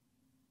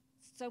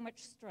so much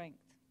strength.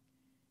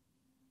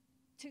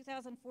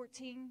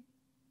 2014,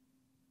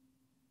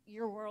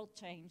 your world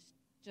changed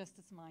just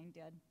as mine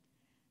did.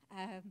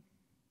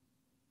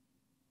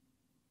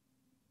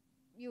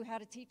 You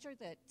had a teacher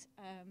that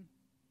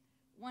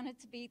wanted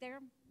to be there,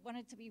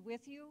 wanted to be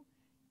with you,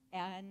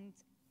 and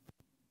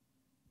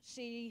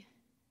she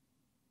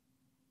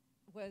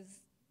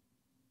was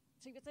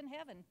in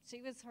heaven.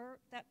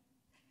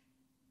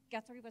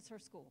 Guthrie was her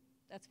school.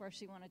 That's where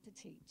she wanted to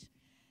teach.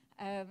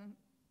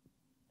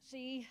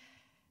 She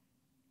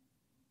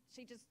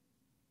just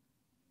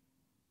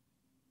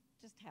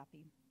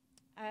happy.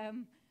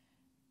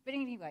 But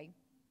anyway,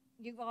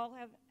 you all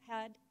have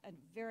had a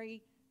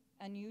very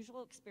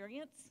unusual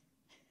experience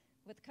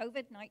with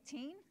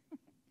COVID-19.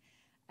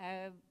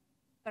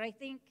 But I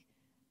think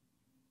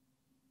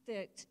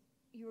that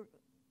you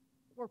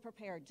were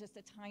prepared just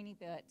a tiny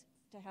bit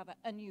to have an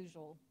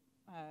unusual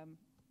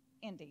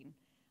ending,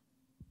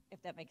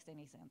 if that makes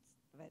any sense.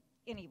 But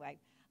anyway,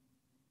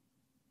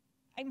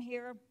 I'm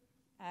here.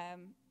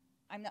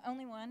 I'm the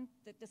only one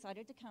that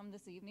decided to come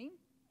this evening,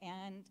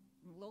 and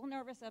I'm a little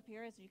nervous up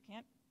here, as you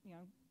can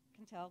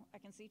tell. I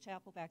can see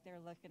Chapel back there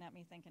looking at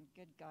me thinking,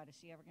 good God, is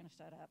she ever going to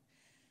shut up?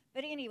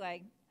 But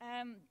anyway,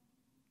 I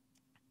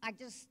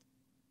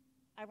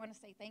want to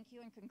say thank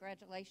you and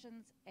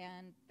congratulations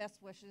and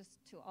best wishes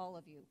to all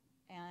of you.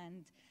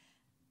 And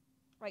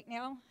right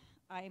now,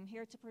 I am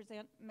here to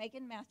present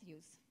Megan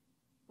Matthews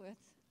with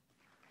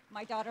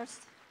my daughter's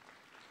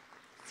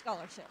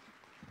scholarship.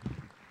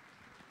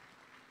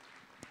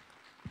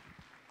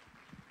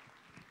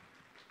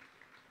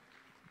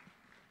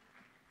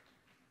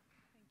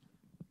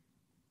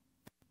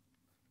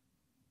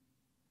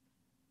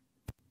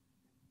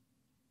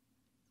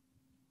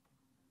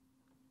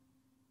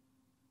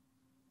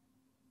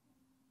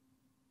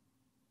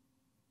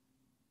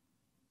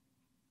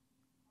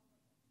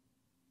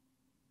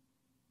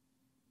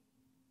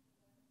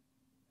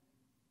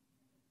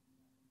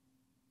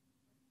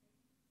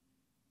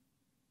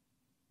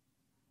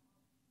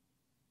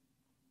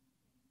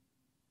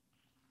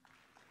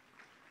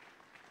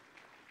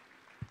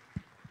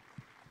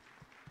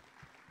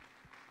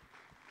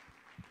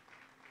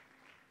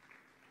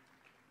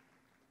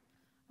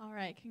 All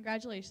right,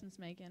 congratulations,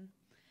 Megan.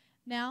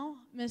 Now,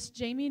 Miss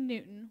Jamie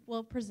Newton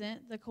will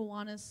present the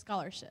Kiwanis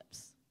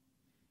scholarships.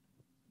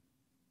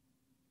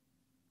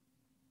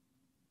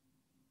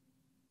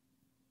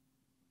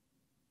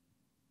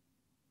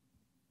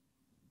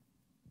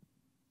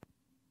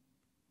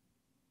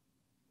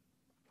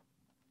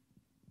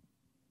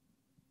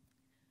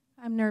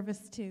 I'm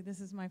nervous too. This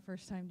is my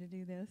first time to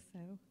do this, so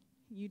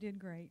you did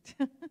great.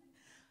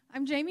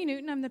 I'm Jamie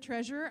Newton. I'm the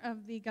treasurer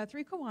of the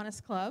Guthrie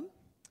Kiwanis Club.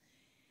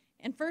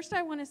 And first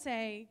I want to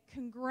say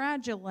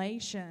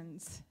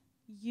congratulations.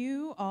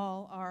 You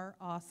all are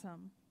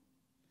awesome.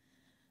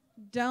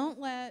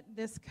 Don't let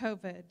this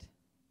COVID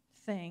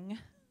thing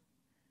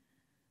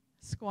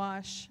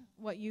squash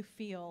what you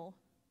feel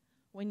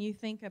when you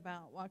think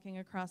about walking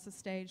across the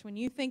stage, when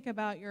you think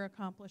about your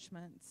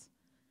accomplishments.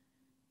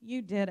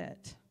 You did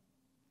it,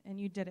 and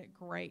you did it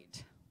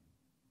great.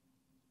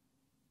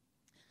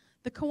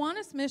 The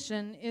Kiwanis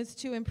mission is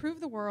to improve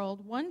the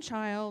world one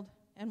child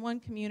and one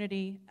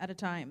community at a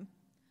time.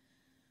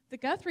 The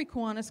Guthrie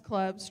Kiwanis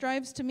Club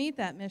strives to meet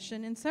that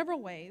mission in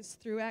several ways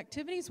through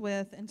activities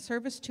with and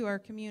service to our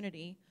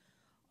community,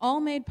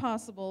 all made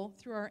possible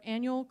through our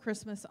annual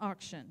Christmas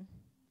auction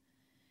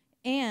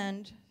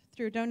and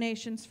through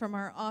donations from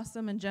our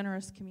awesome and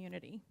generous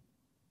community.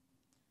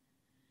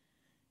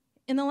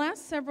 In the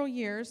last several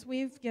years,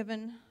 we've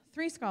given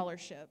 3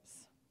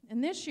 scholarships,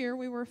 and this year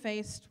we were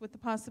faced with the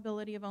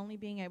possibility of only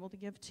being able to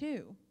give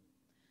 2.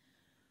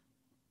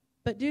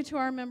 But due to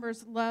our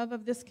members' love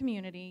of this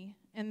community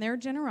and their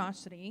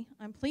generosity,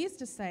 I'm pleased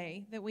to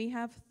say that we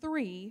have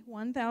 3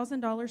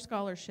 $1,000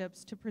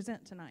 scholarships to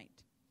present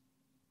tonight.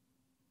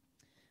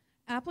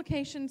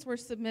 Applications were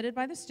submitted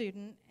by the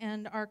student,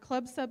 and our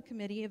club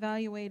subcommittee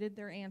evaluated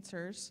their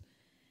answers,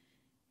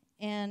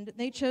 and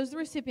they chose the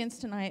recipients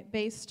tonight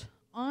based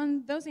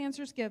on those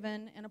answers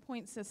given and a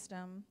point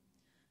system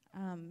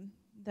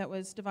that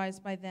was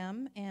devised by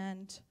them,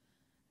 and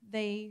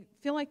they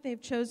feel like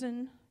they've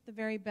chosen the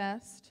very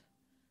best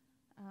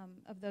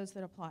of those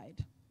that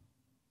applied.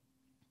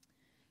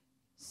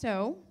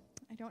 So,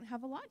 I don't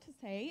have a lot to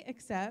say,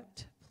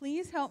 except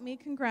please help me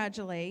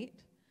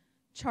congratulate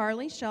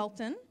Charlie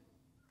Shelton,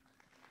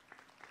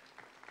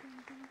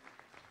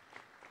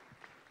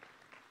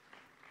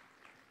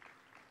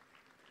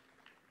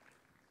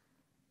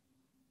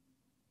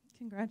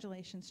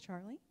 congratulations,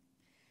 Charlie,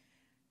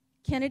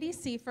 Kennedy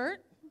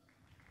Seifert,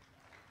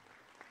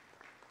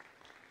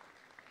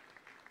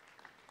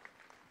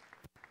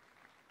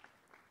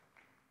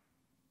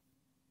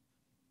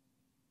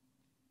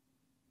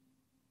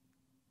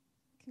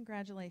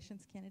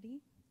 congratulations,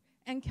 Kennedy,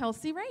 and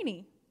Kelsey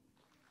Rainey.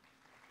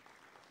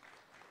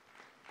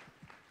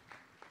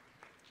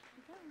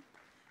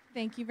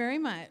 Thank you very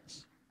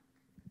much.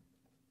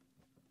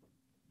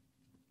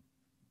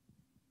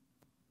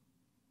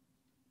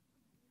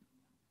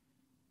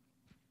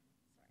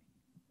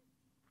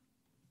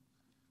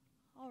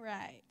 All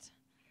right.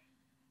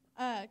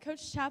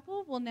 Coach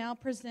Chappell will now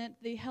present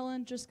the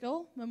Helen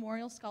Driscoll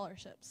Memorial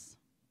Scholarships.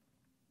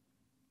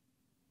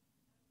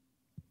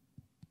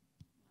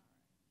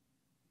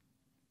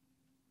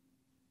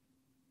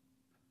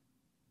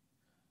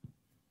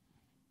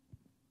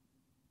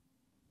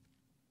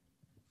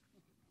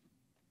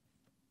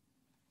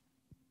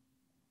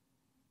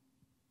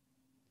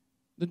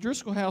 The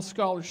Driscoll House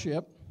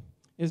Scholarship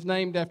is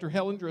named after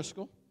Helen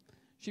Driscoll.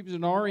 She was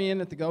an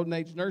RN at the Golden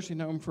Age Nursing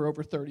Home for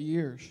over 30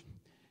 years.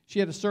 She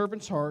had a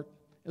servant's heart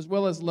as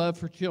well as love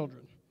for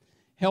children.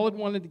 Helen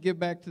wanted to give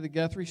back to the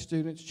Guthrie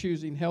students,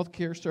 choosing health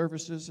care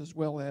services as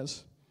well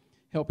as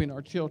helping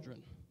our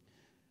children.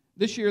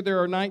 This year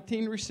there are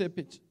 19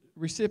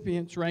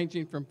 recipients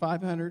ranging from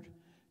 $500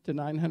 to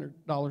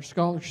 $900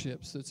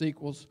 scholarships. That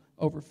equals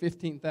over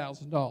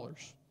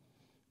 $15,000.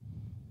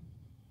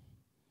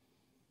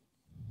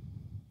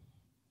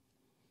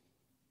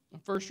 The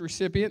first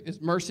recipient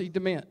is Mercy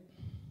Dement.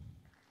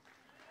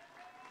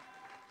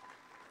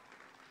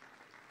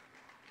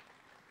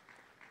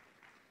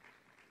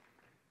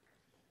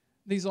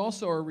 These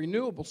also are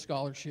renewable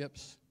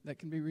scholarships that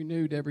can be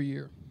renewed every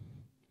year.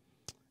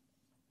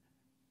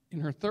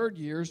 In her third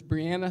year is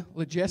Brianna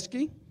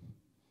Lejeski.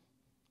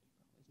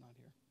 Not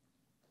here.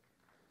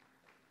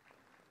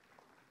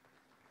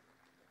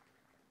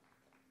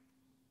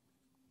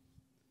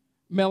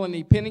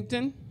 Melanie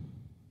Pennington.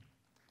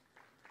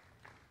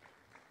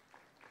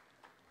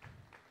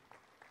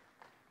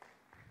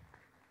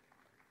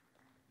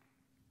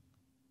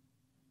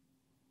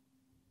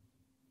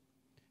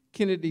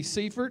 Kennedy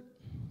Seifert.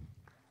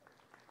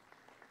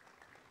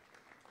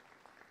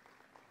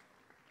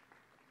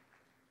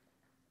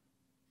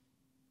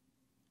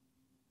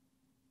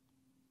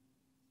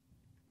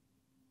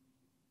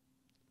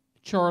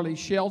 Charlie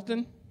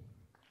Shelton.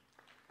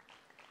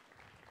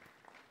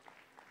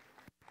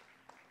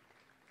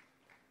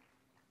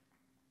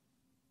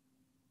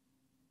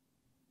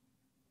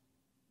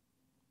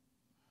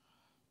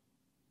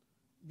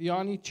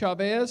 Vianney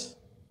Chavez.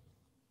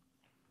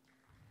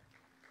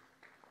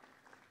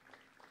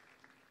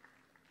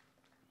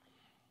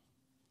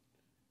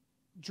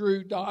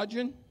 Drew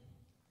Dodgen.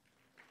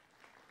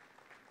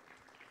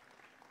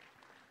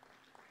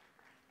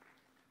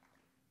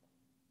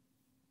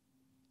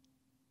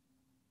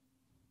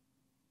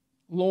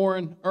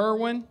 Lauren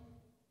Irwin.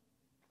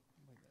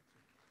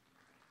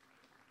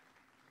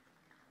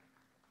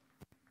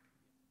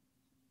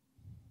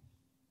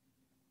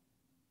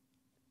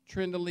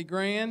 Trindley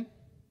Grand.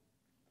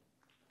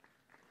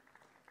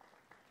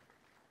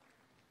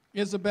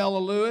 Isabella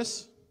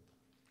Lewis.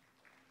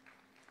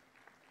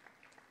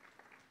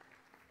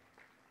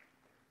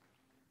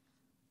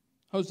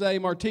 Jose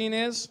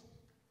Martinez.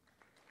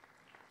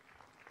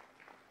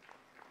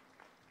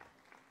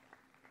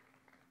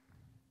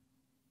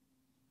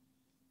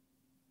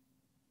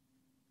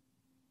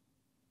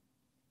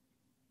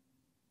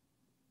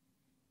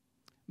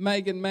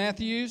 Megan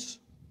Matthews.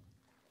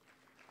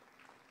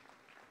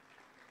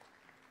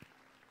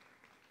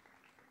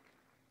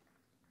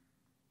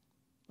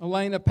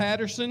 Elena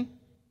Patterson.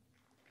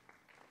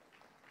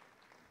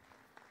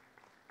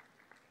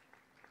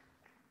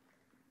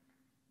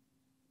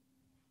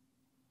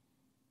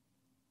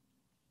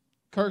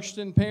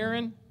 Kirsten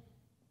Perrin.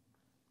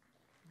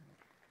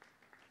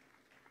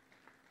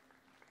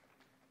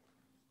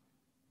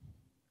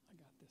 I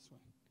got this one.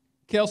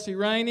 Kelsey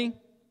Rainey.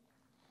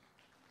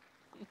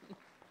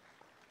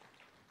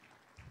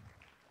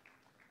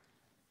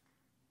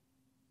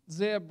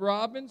 Zeb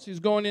Robbins,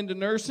 who's going into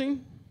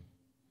nursing.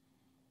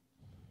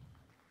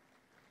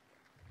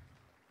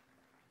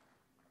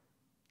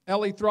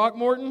 Ellie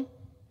Throckmorton.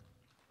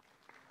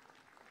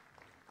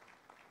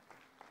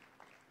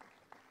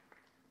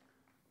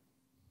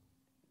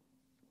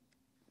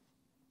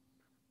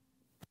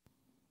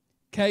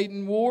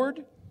 Caden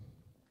Ward.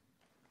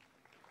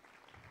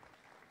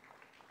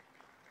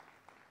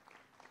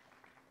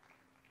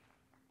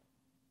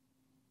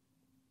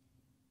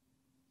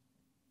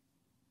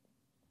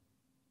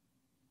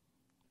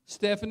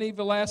 Stephanie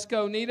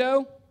Velasco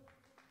Nito.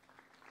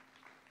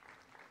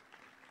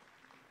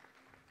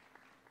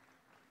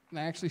 And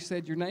I actually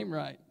said your name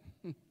right.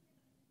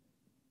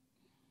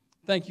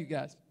 Thank you,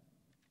 guys.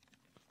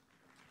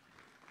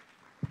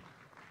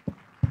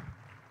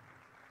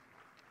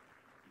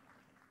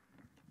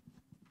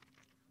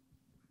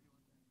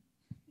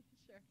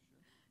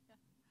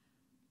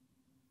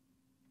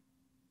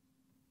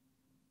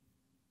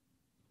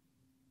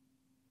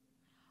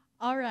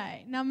 All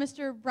right, now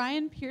Mr.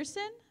 Brian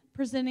Pearson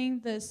presenting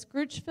the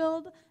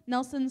Scroogefield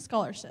Nelson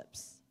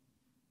Scholarships.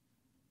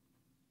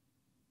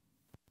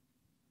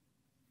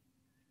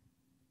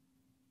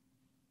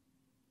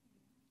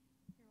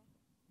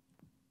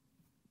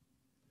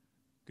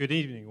 Good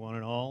evening, one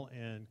and all,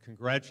 and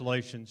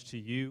congratulations to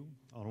you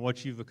on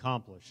what you've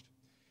accomplished.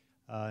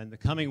 In the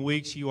coming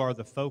weeks, you are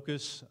the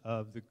focus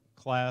of the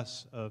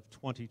class of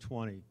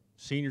 2020.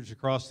 Seniors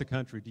across the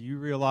country, do you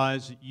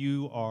realize that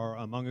you are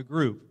among a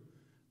group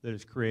that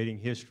is creating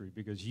history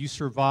because you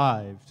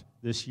survived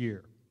this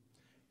year?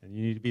 And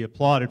you need to be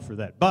applauded for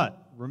that.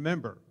 But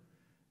remember,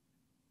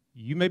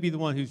 you may be the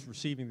one who's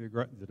receiving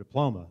the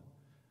diploma,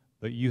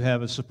 but you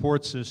have a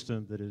support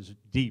system that is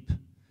deep.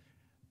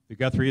 The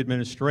Guthrie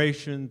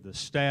administration, the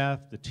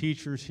staff, the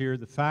teachers here,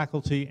 the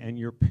faculty, and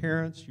your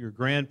parents, your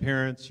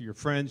grandparents, your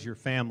friends, your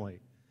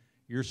family,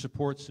 your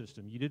support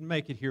system. You didn't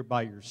make it here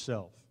by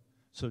yourself.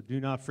 So do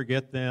not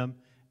forget them,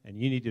 and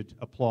you need to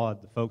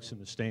applaud the folks in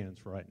the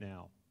stands right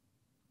now.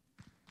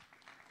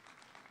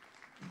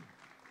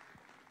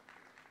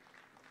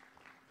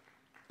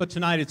 But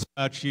tonight it's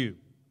about you.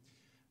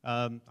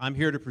 I'm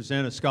here to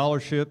present a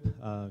scholarship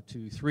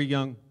to 3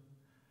 young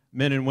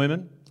men and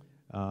women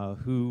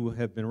who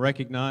have been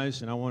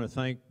recognized, and I want to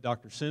thank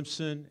Dr.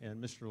 Simpson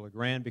and Mr.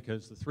 LeGrand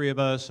because the 3 of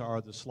us are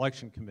the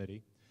selection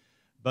committee.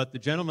 But the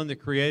gentleman that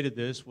created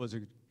this was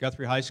a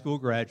Guthrie High School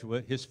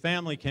graduate. His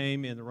family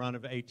came in the run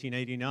of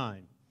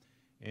 1889.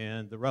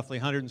 And the roughly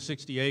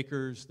 160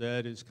 acres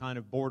that is kind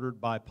of bordered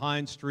by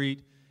Pine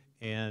Street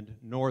and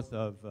north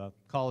of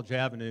College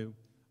Avenue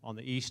on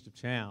the east of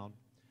town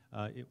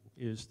it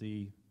is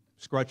the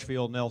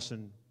Scrutchfield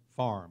Nelson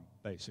Farm,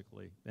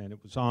 basically. And it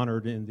was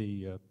honored in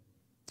the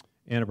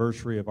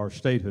anniversary of our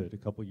statehood a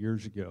couple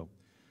years ago.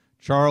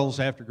 Charles,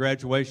 after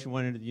graduation,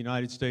 went into the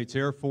United States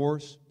Air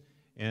Force.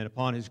 And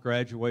upon his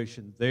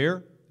graduation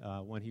there,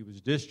 when he was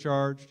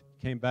discharged,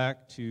 came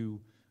back to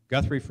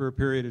Guthrie for a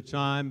period of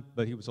time,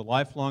 but he was a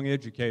lifelong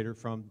educator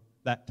from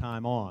that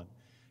time on.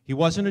 He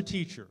wasn't a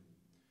teacher.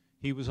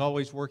 He was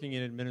always working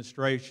in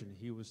administration.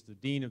 He was the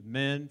Dean of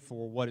Men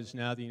for what is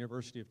now the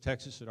University of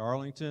Texas at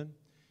Arlington.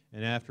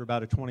 And after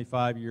about a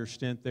 25-year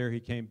stint there, he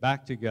came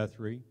back to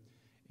Guthrie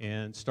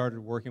and started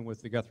working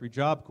with the Guthrie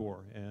Job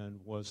Corps and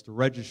was the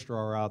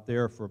registrar out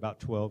there for about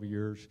 12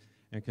 years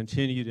and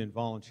continued in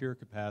volunteer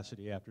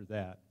capacity after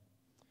that.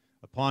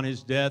 Upon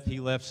his death, he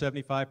left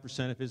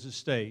 75% of his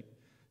estate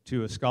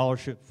to a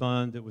scholarship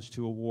fund that was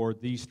to award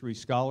these 3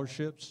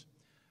 scholarships.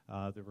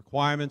 The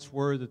requirements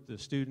were that the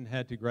student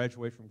had to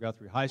graduate from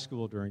Guthrie High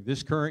School during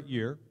this current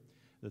year,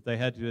 that they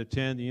had to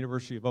attend the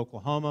University of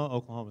Oklahoma,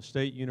 Oklahoma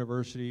State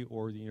University,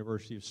 or the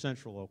University of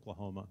Central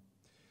Oklahoma.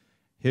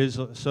 His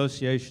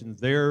association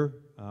there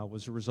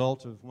was a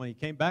result of when he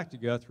came back to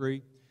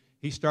Guthrie,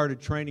 he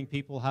started training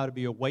people how to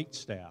be a wait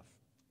staff,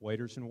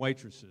 waiters and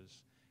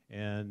waitresses.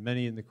 And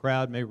many in the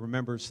crowd may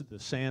remember the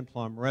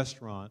Sandplum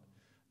restaurant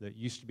that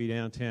used to be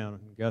downtown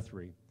in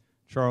Guthrie.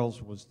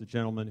 Charles was the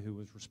gentleman who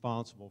was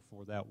responsible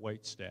for that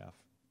wait staff.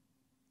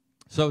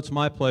 So it's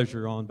my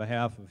pleasure on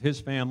behalf of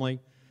his family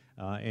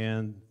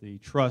and the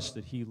trust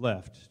that he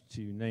left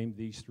to name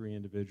these 3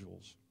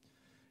 individuals.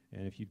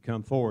 And if you'd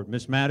come forward,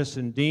 Miss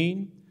Madison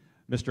Dean,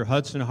 Mr.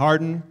 Hudson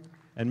Harden,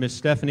 and Miss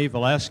Stephanie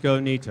Velasco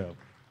Nito.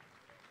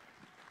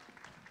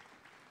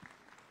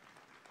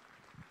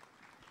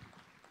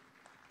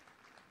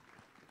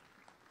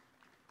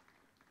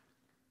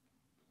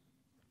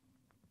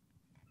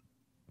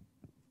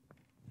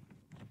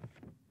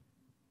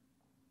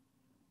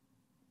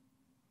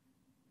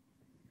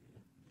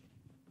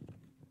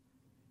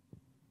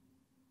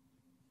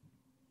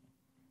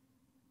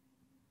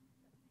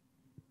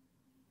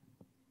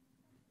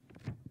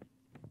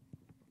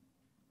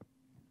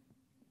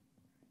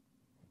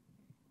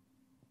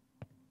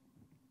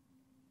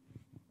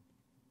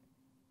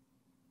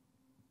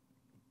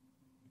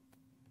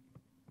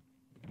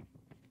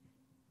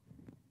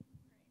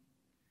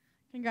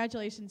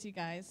 Congratulations, you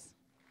guys.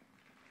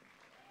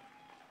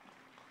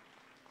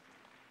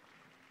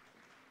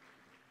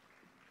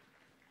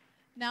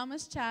 Now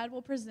Ms. Chad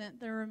will present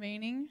the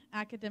remaining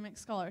academic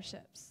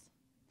scholarships.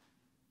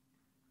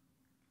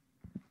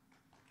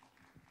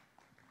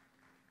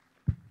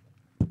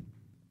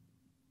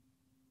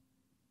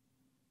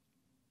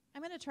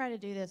 I'm going to try to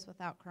do this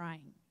without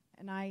crying,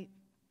 and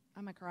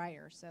I'm a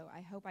crier, so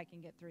I hope I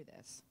can get through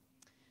this.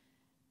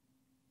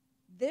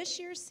 This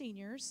year's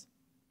seniors,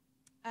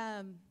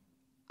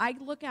 I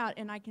look out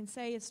and I can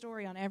say a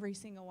story on every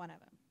single one of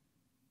them.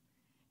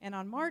 And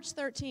on March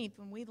 13th,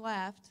 when we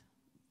left,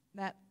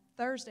 that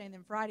Thursday and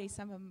then Friday,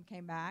 some of them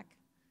came back,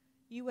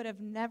 you would have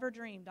never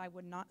dreamed I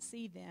would not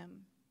see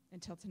them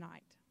until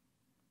tonight.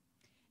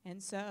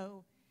 And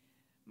so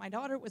my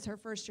daughter was her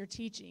first year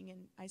teaching,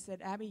 and I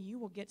said, Abby, you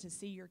will get to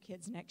see your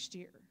kids next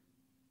year.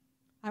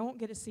 I won't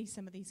get to see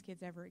some of these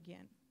kids ever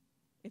again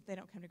if they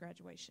don't come to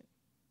graduation.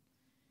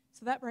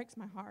 So that breaks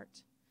my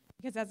heart,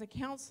 because as a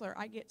counselor,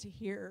 I get to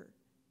hear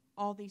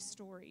all these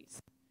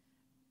stories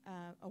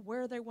of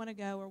where they want to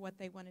go or what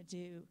they want to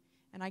do,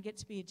 and I get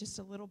to be just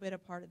a little bit a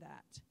part of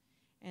that.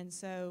 And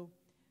so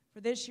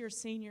for this year's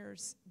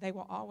seniors, they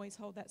will always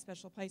hold that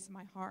special place in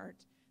my heart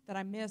that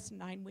I missed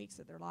 9 weeks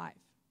of their life.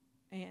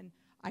 And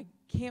I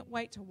can't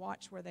wait to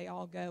watch where they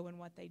all go and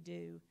what they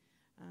do.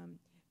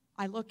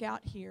 I look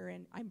out here,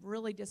 and I'm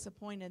really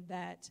disappointed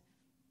that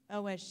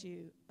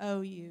OSU,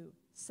 OU,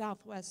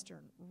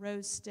 Southwestern,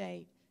 Rose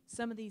State,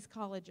 Some of these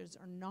colleges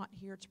are not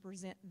here to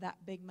present that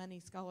big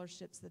money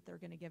scholarships that they're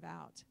going to give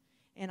out.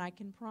 And I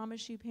can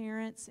promise you,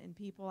 parents and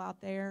people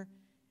out there,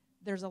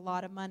 there's a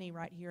lot of money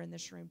right here in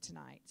this room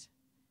tonight.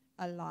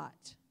 A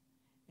lot.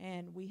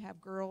 And we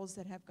have girls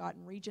that have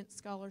gotten Regent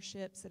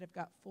scholarships, that have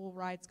got full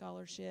ride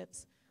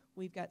scholarships.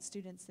 We've got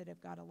students that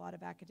have got a lot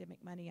of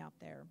academic money out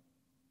there.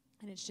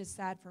 And it's just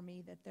sad for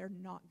me that they're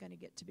not going to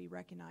get to be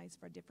recognized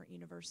by different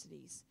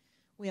universities.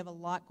 We have a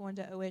lot going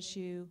to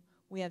OSU.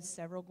 We have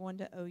several going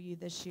to OU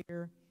this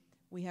year.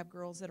 We have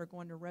girls that are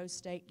going to Rose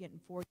State getting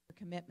 4-year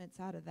commitments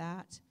out of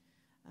that.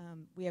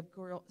 We have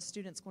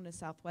students going to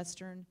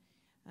Southwestern.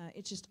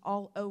 It's just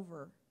all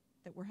over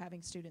that we're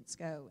having students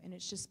go. And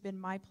it's just been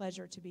my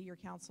pleasure to be your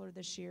counselor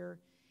this year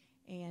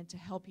and to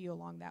help you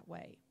along that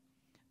way.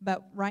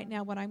 But right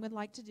now what I would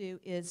like to do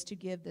is to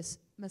give this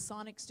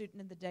Masonic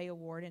Student of the Day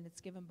Award, and it's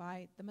given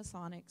by the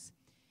Masonics.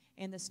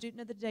 And the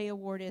Student of the Day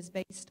Award is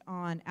based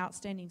on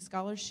outstanding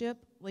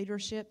scholarship,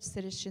 leadership,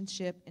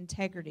 citizenship,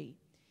 integrity.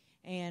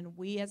 And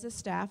we as a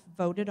staff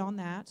voted on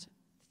that,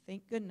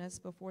 thank goodness,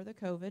 before the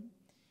COVID,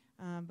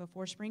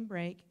 before spring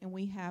break. And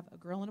we have a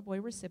girl and a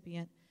boy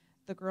recipient.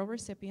 The girl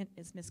recipient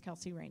is Miss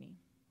Kelsey Rainey.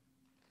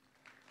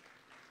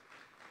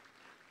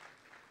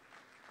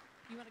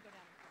 You want to go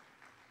down in front?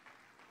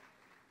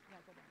 Yeah,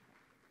 go down in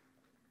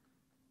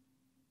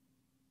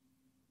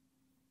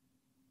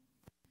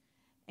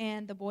front.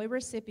 And the boy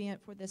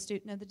recipient for the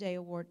Student of the Day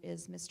Award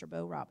is Mr.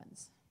 Bo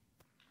Robbins.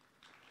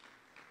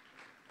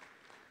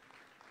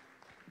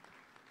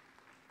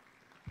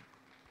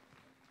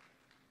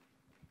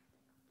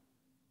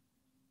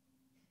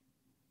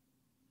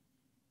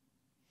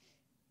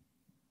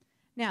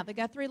 Now, the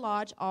Guthrie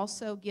Lodge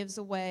also gives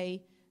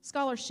away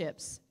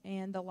scholarships,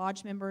 and the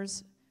lodge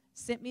members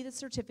sent me the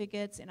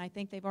certificates, and I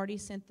think they've already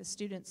sent the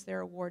students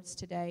their awards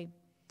today.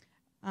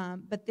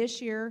 But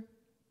this year,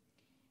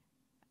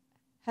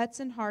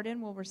 Hudson Hardin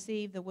will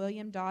receive the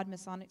William Dodd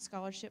Masonic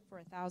Scholarship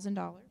for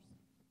 $1,000.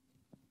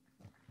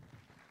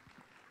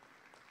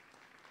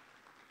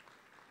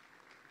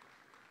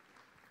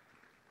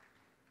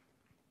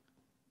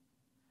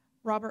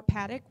 Robert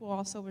Paddock will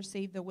also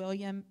receive the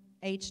William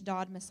H.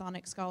 Dodd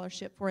Masonic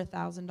Scholarship for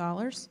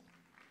 $1,000.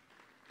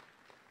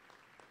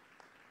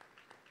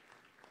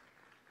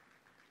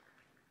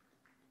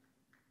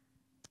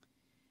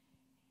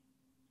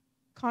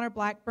 Connor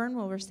Blackburn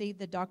will receive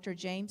the Dr.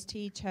 James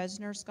T.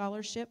 Chesner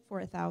Scholarship for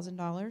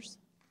 $1,000.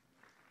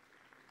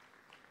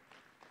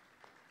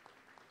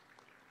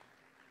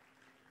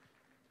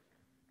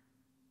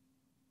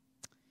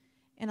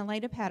 And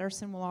Elena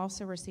Patterson will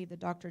also receive the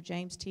Dr.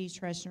 James T.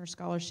 Chesner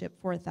Scholarship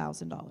for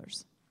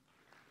 $1,000.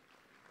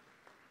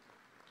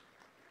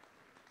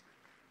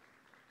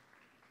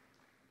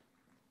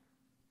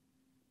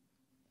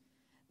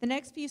 The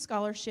next few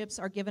scholarships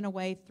are given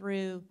away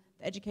through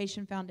the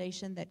Education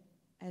Foundation that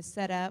has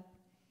set up.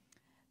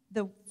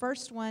 The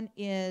first one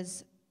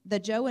is the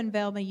Joe and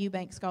Velma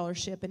Eubank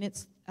Scholarship, and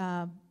it's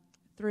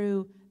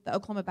through the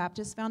Oklahoma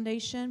Baptist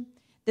Foundation.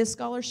 This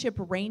scholarship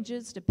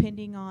ranges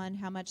depending on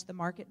how much the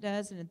market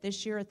does, and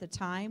this year at the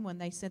time when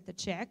they sent the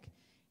check,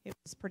 it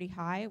was pretty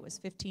high. It was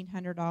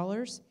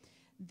 $1,500.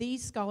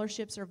 These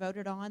scholarships are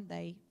voted on.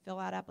 They fill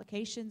out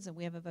applications, and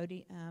we have a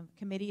voting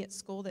committee at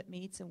school that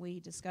meets, and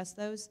we discuss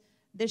those.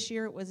 This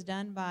year it was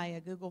done by a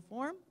Google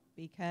form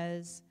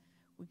because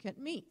we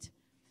couldn't meet.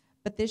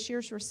 But this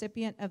year's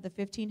recipient of the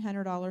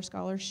 $1,500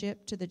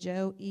 scholarship to the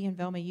Joe E. and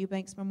Velma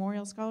Eubanks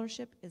Memorial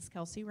Scholarship is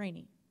Kelsey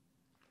Rainey.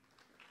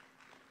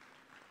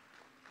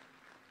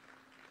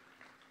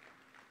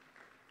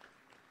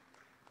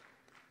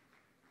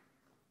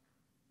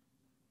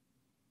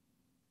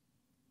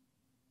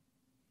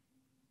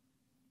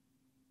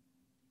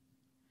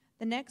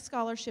 The next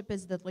scholarship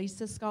is the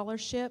Lisa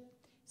Scholarship.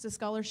 It's a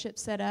scholarship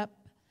set up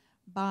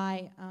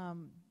by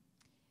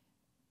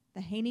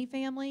the Haney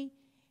family,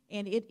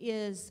 and it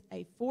is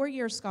a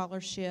 4-year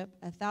scholarship,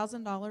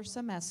 $1,000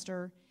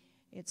 semester.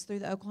 It's through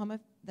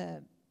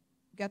the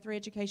Guthrie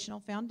Educational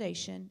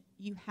Foundation.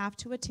 You have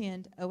to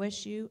attend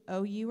OSU,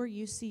 OU, or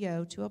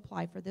UCO to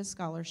apply for this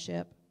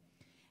scholarship.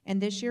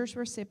 And this year's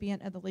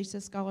recipient of the Lisa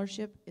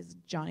Scholarship is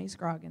Johnny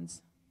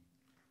Scroggins.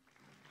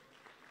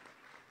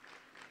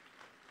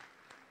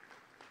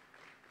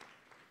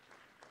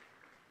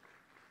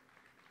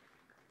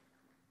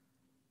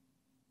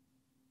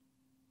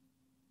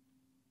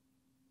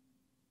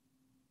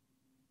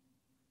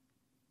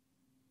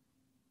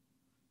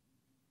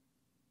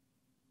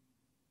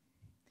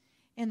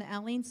 And the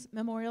Alleen's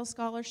Memorial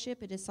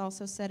Scholarship, it is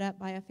also set up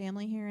by a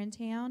family here in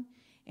town,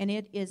 and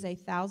it is a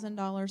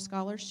 $1,000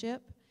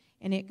 scholarship,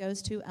 and it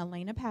goes to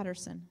Elena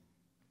Patterson.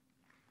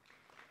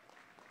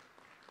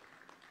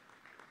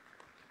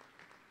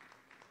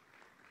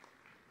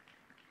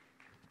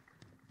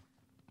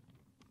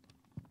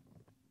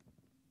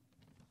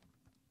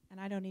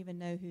 And I don't even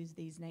know whose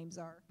these names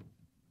are.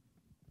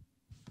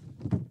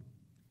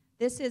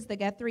 This is the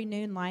Guthrie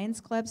Noon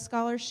Lions Club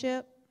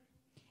Scholarship.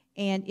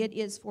 And it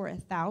is for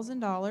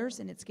 $1,000,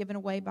 and it's given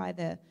away by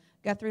the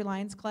Guthrie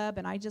Lions Club.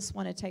 And I just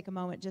want to take a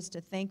moment just to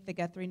thank the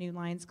Guthrie New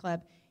Lions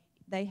Club.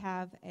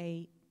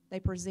 they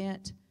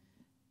present,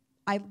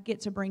 I get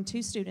to bring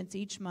 2 students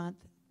each month,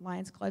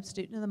 Lions Club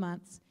Student of the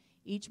Month,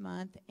 each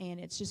month, and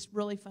it's just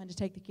really fun to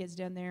take the kids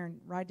down there and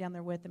ride down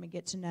there with them and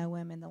get to know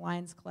them. And the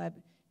Lions Club,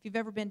 if you've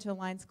ever been to a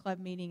Lions Club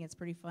meeting, it's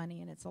pretty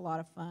funny and it's a lot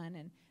of fun,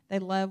 and they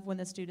love when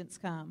the students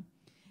come.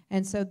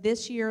 And so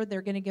this year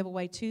they're going to give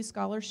away 2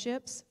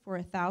 scholarships for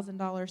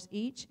 $1,000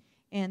 each,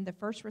 and the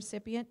first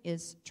recipient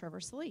is Trevor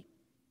Salee.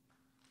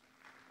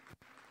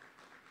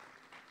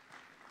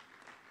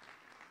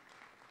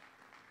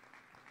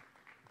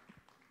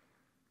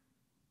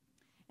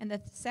 And the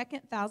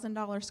second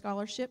 $1,000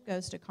 scholarship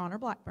goes to Connor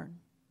Blackburn.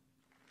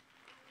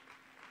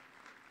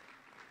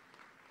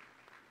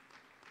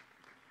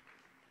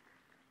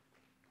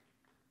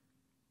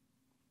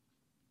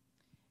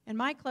 And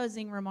my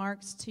closing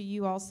remarks to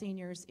you all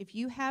seniors, if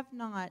you have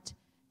not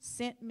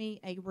sent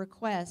me a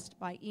request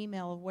by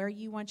email of where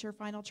you want your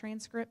final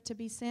transcript to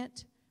be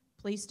sent,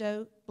 please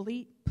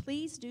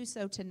do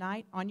so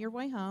tonight on your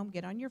way home.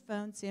 Get on your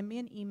phone, send me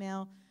an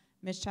email.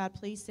 Ms. Chad,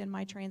 please send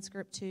my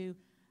transcript to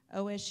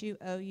OSU,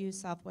 OU,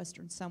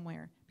 Southwestern,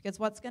 somewhere. Because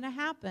what's going to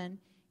happen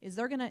is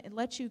they're going to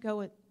let you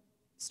go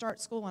start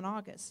school in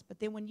August. But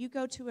then when you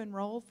go to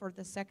enroll for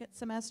the second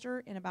semester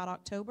in about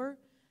October,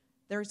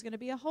 there's going to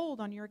be a hold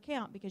on your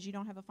account because you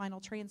don't have a final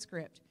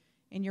transcript.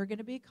 And you're going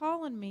to be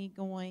calling me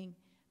going,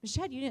 Ms.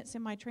 Chad, you didn't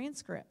send my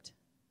transcript.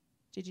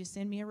 Did you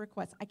send me a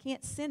request? I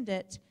can't send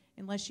it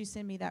unless you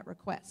send me that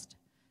request.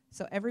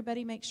 So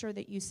everybody make sure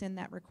that you send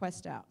that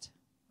request out,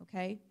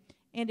 okay?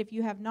 And if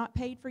you have not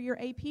paid for your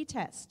AP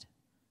test,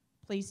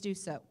 please do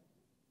so.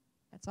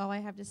 That's all I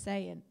have to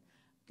say, and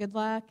good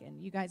luck,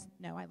 and you guys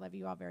know I love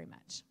you all very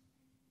much.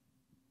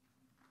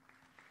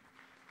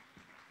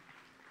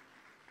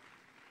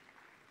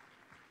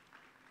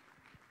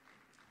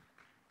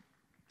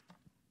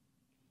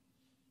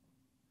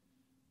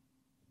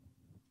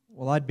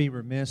 Well, I'd be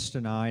remiss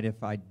tonight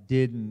if I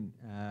didn't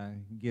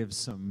give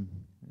some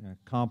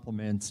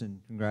compliments and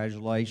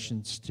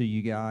congratulations to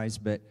you guys,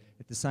 but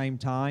at the same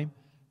time,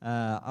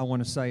 I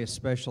want to say a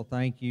special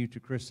thank you to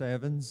Chris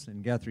Evans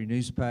and Guthrie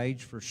News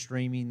Page for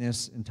streaming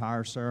this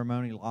entire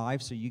ceremony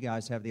live, so you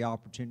guys have the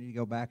opportunity to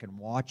go back and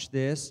watch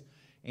this.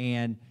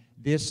 And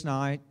this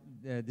night,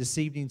 this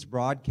evening's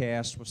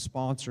broadcast was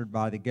sponsored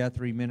by the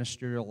Guthrie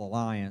Ministerial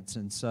Alliance,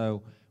 and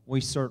so we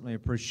certainly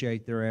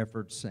appreciate their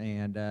efforts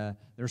and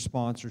their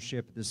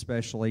sponsorship of this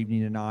special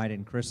evening tonight,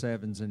 and Chris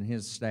Evans and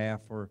his staff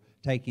for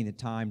taking the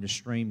time to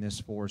stream this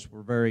for us.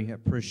 We're very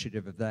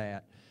appreciative of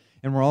that.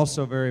 And we're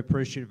also very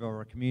appreciative of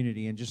our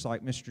community. And just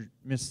like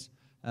Miss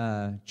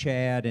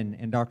Chad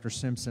and Dr.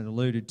 Simpson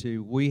alluded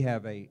to, we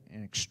have an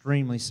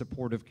extremely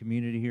supportive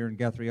community here in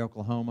Guthrie,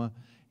 Oklahoma,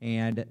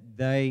 and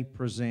they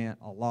present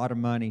a lot of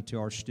money to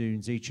our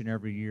students each and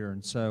every year.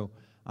 And so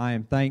I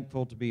am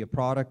thankful to be a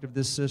product of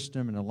this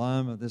system, an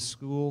alum of this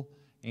school,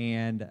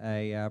 and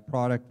a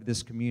product of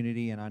this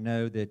community. And I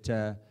know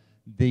that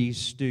these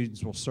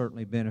students will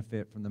certainly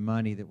benefit from the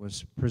money that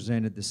was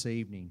presented this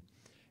evening.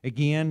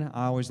 Again,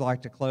 I always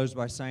like to close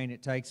by saying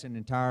it takes an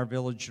entire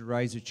village to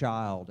raise a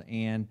child.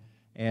 And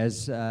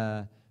as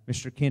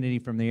Mr. Kennedy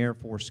from the Air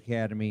Force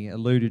Academy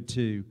alluded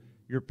to,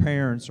 your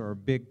parents are a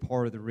big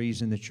part of the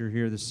reason that you're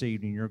here this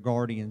evening, your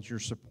guardians, your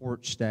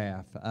support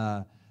staff.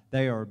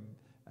 They are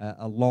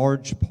a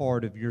large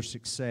part of your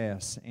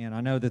success. And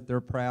I know that they're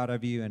proud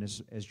of you, and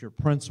as your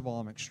principal,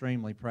 I'm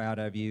extremely proud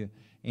of you.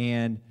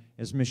 And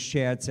as Ms.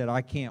 Chad said,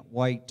 I can't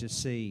wait to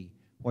see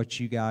what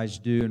you guys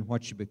do and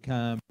what you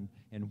become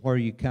and where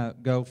you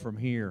go from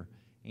here.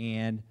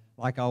 And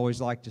like I always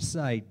like to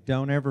say,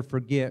 don't ever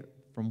forget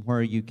from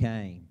where you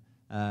came.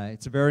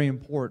 It's very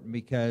important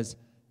because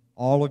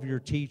all of your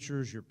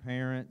teachers, your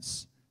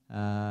parents,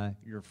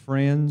 your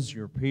friends,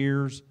 your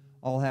peers,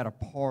 all had a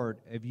part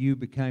of you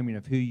becoming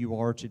of who you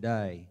are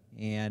today.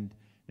 And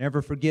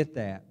never forget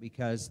that,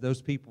 because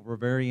those people were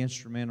very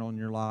instrumental in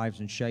your lives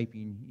in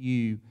shaping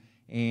you.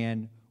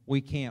 And we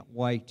can't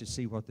wait to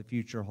see what the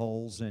future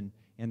holds and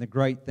the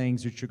great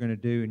things that you're going to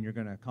do and you're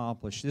going to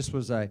accomplish. This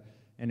was an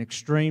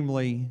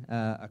extremely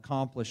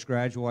accomplished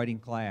graduating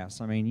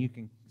class. I mean, you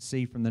can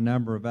see from the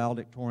number of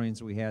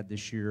valedictorians we had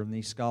this year and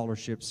these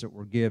scholarships that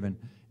were given.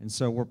 And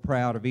so we're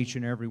proud of each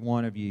and every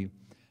one of you.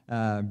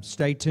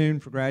 Stay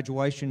tuned for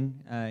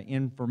graduation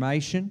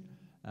information.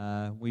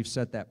 We've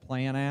set that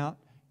plan out,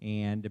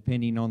 and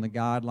depending on the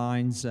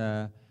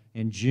guidelines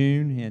in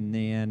June, and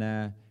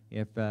then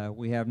if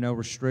we have no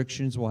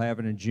restrictions, we'll have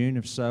it in June.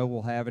 If so,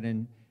 we'll have it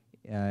in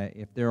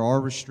if there are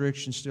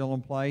restrictions still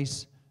in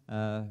place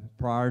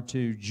prior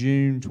to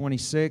June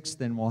 26th,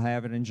 then we'll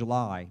have it in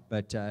July.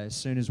 But as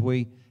soon as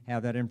we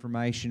have that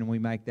information and we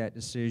make that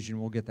decision,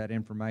 we'll get that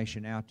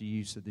information out to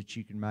you so that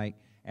you can make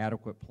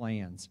adequate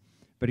plans.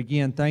 But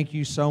again, thank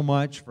you so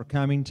much for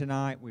coming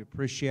tonight. We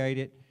appreciate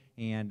it,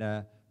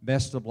 and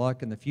best of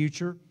luck in the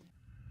future.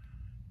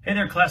 Hey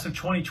there, class of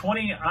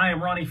 2020. I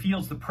am Ronnie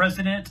Fields, the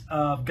president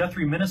of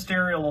Guthrie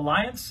Ministerial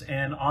Alliance,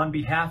 and on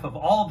behalf of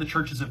all of the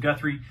churches of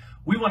Guthrie,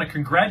 we want to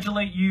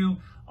congratulate you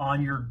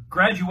on your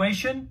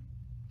graduation.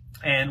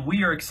 And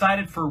we are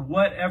excited for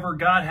whatever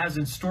God has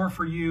in store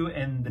for you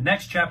in the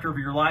next chapter of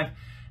your life.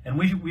 And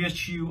we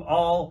wish you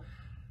all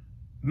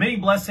many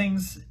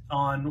blessings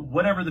on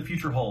whatever the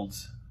future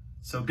holds.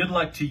 So good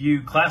luck to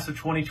you, class of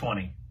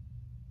 2020.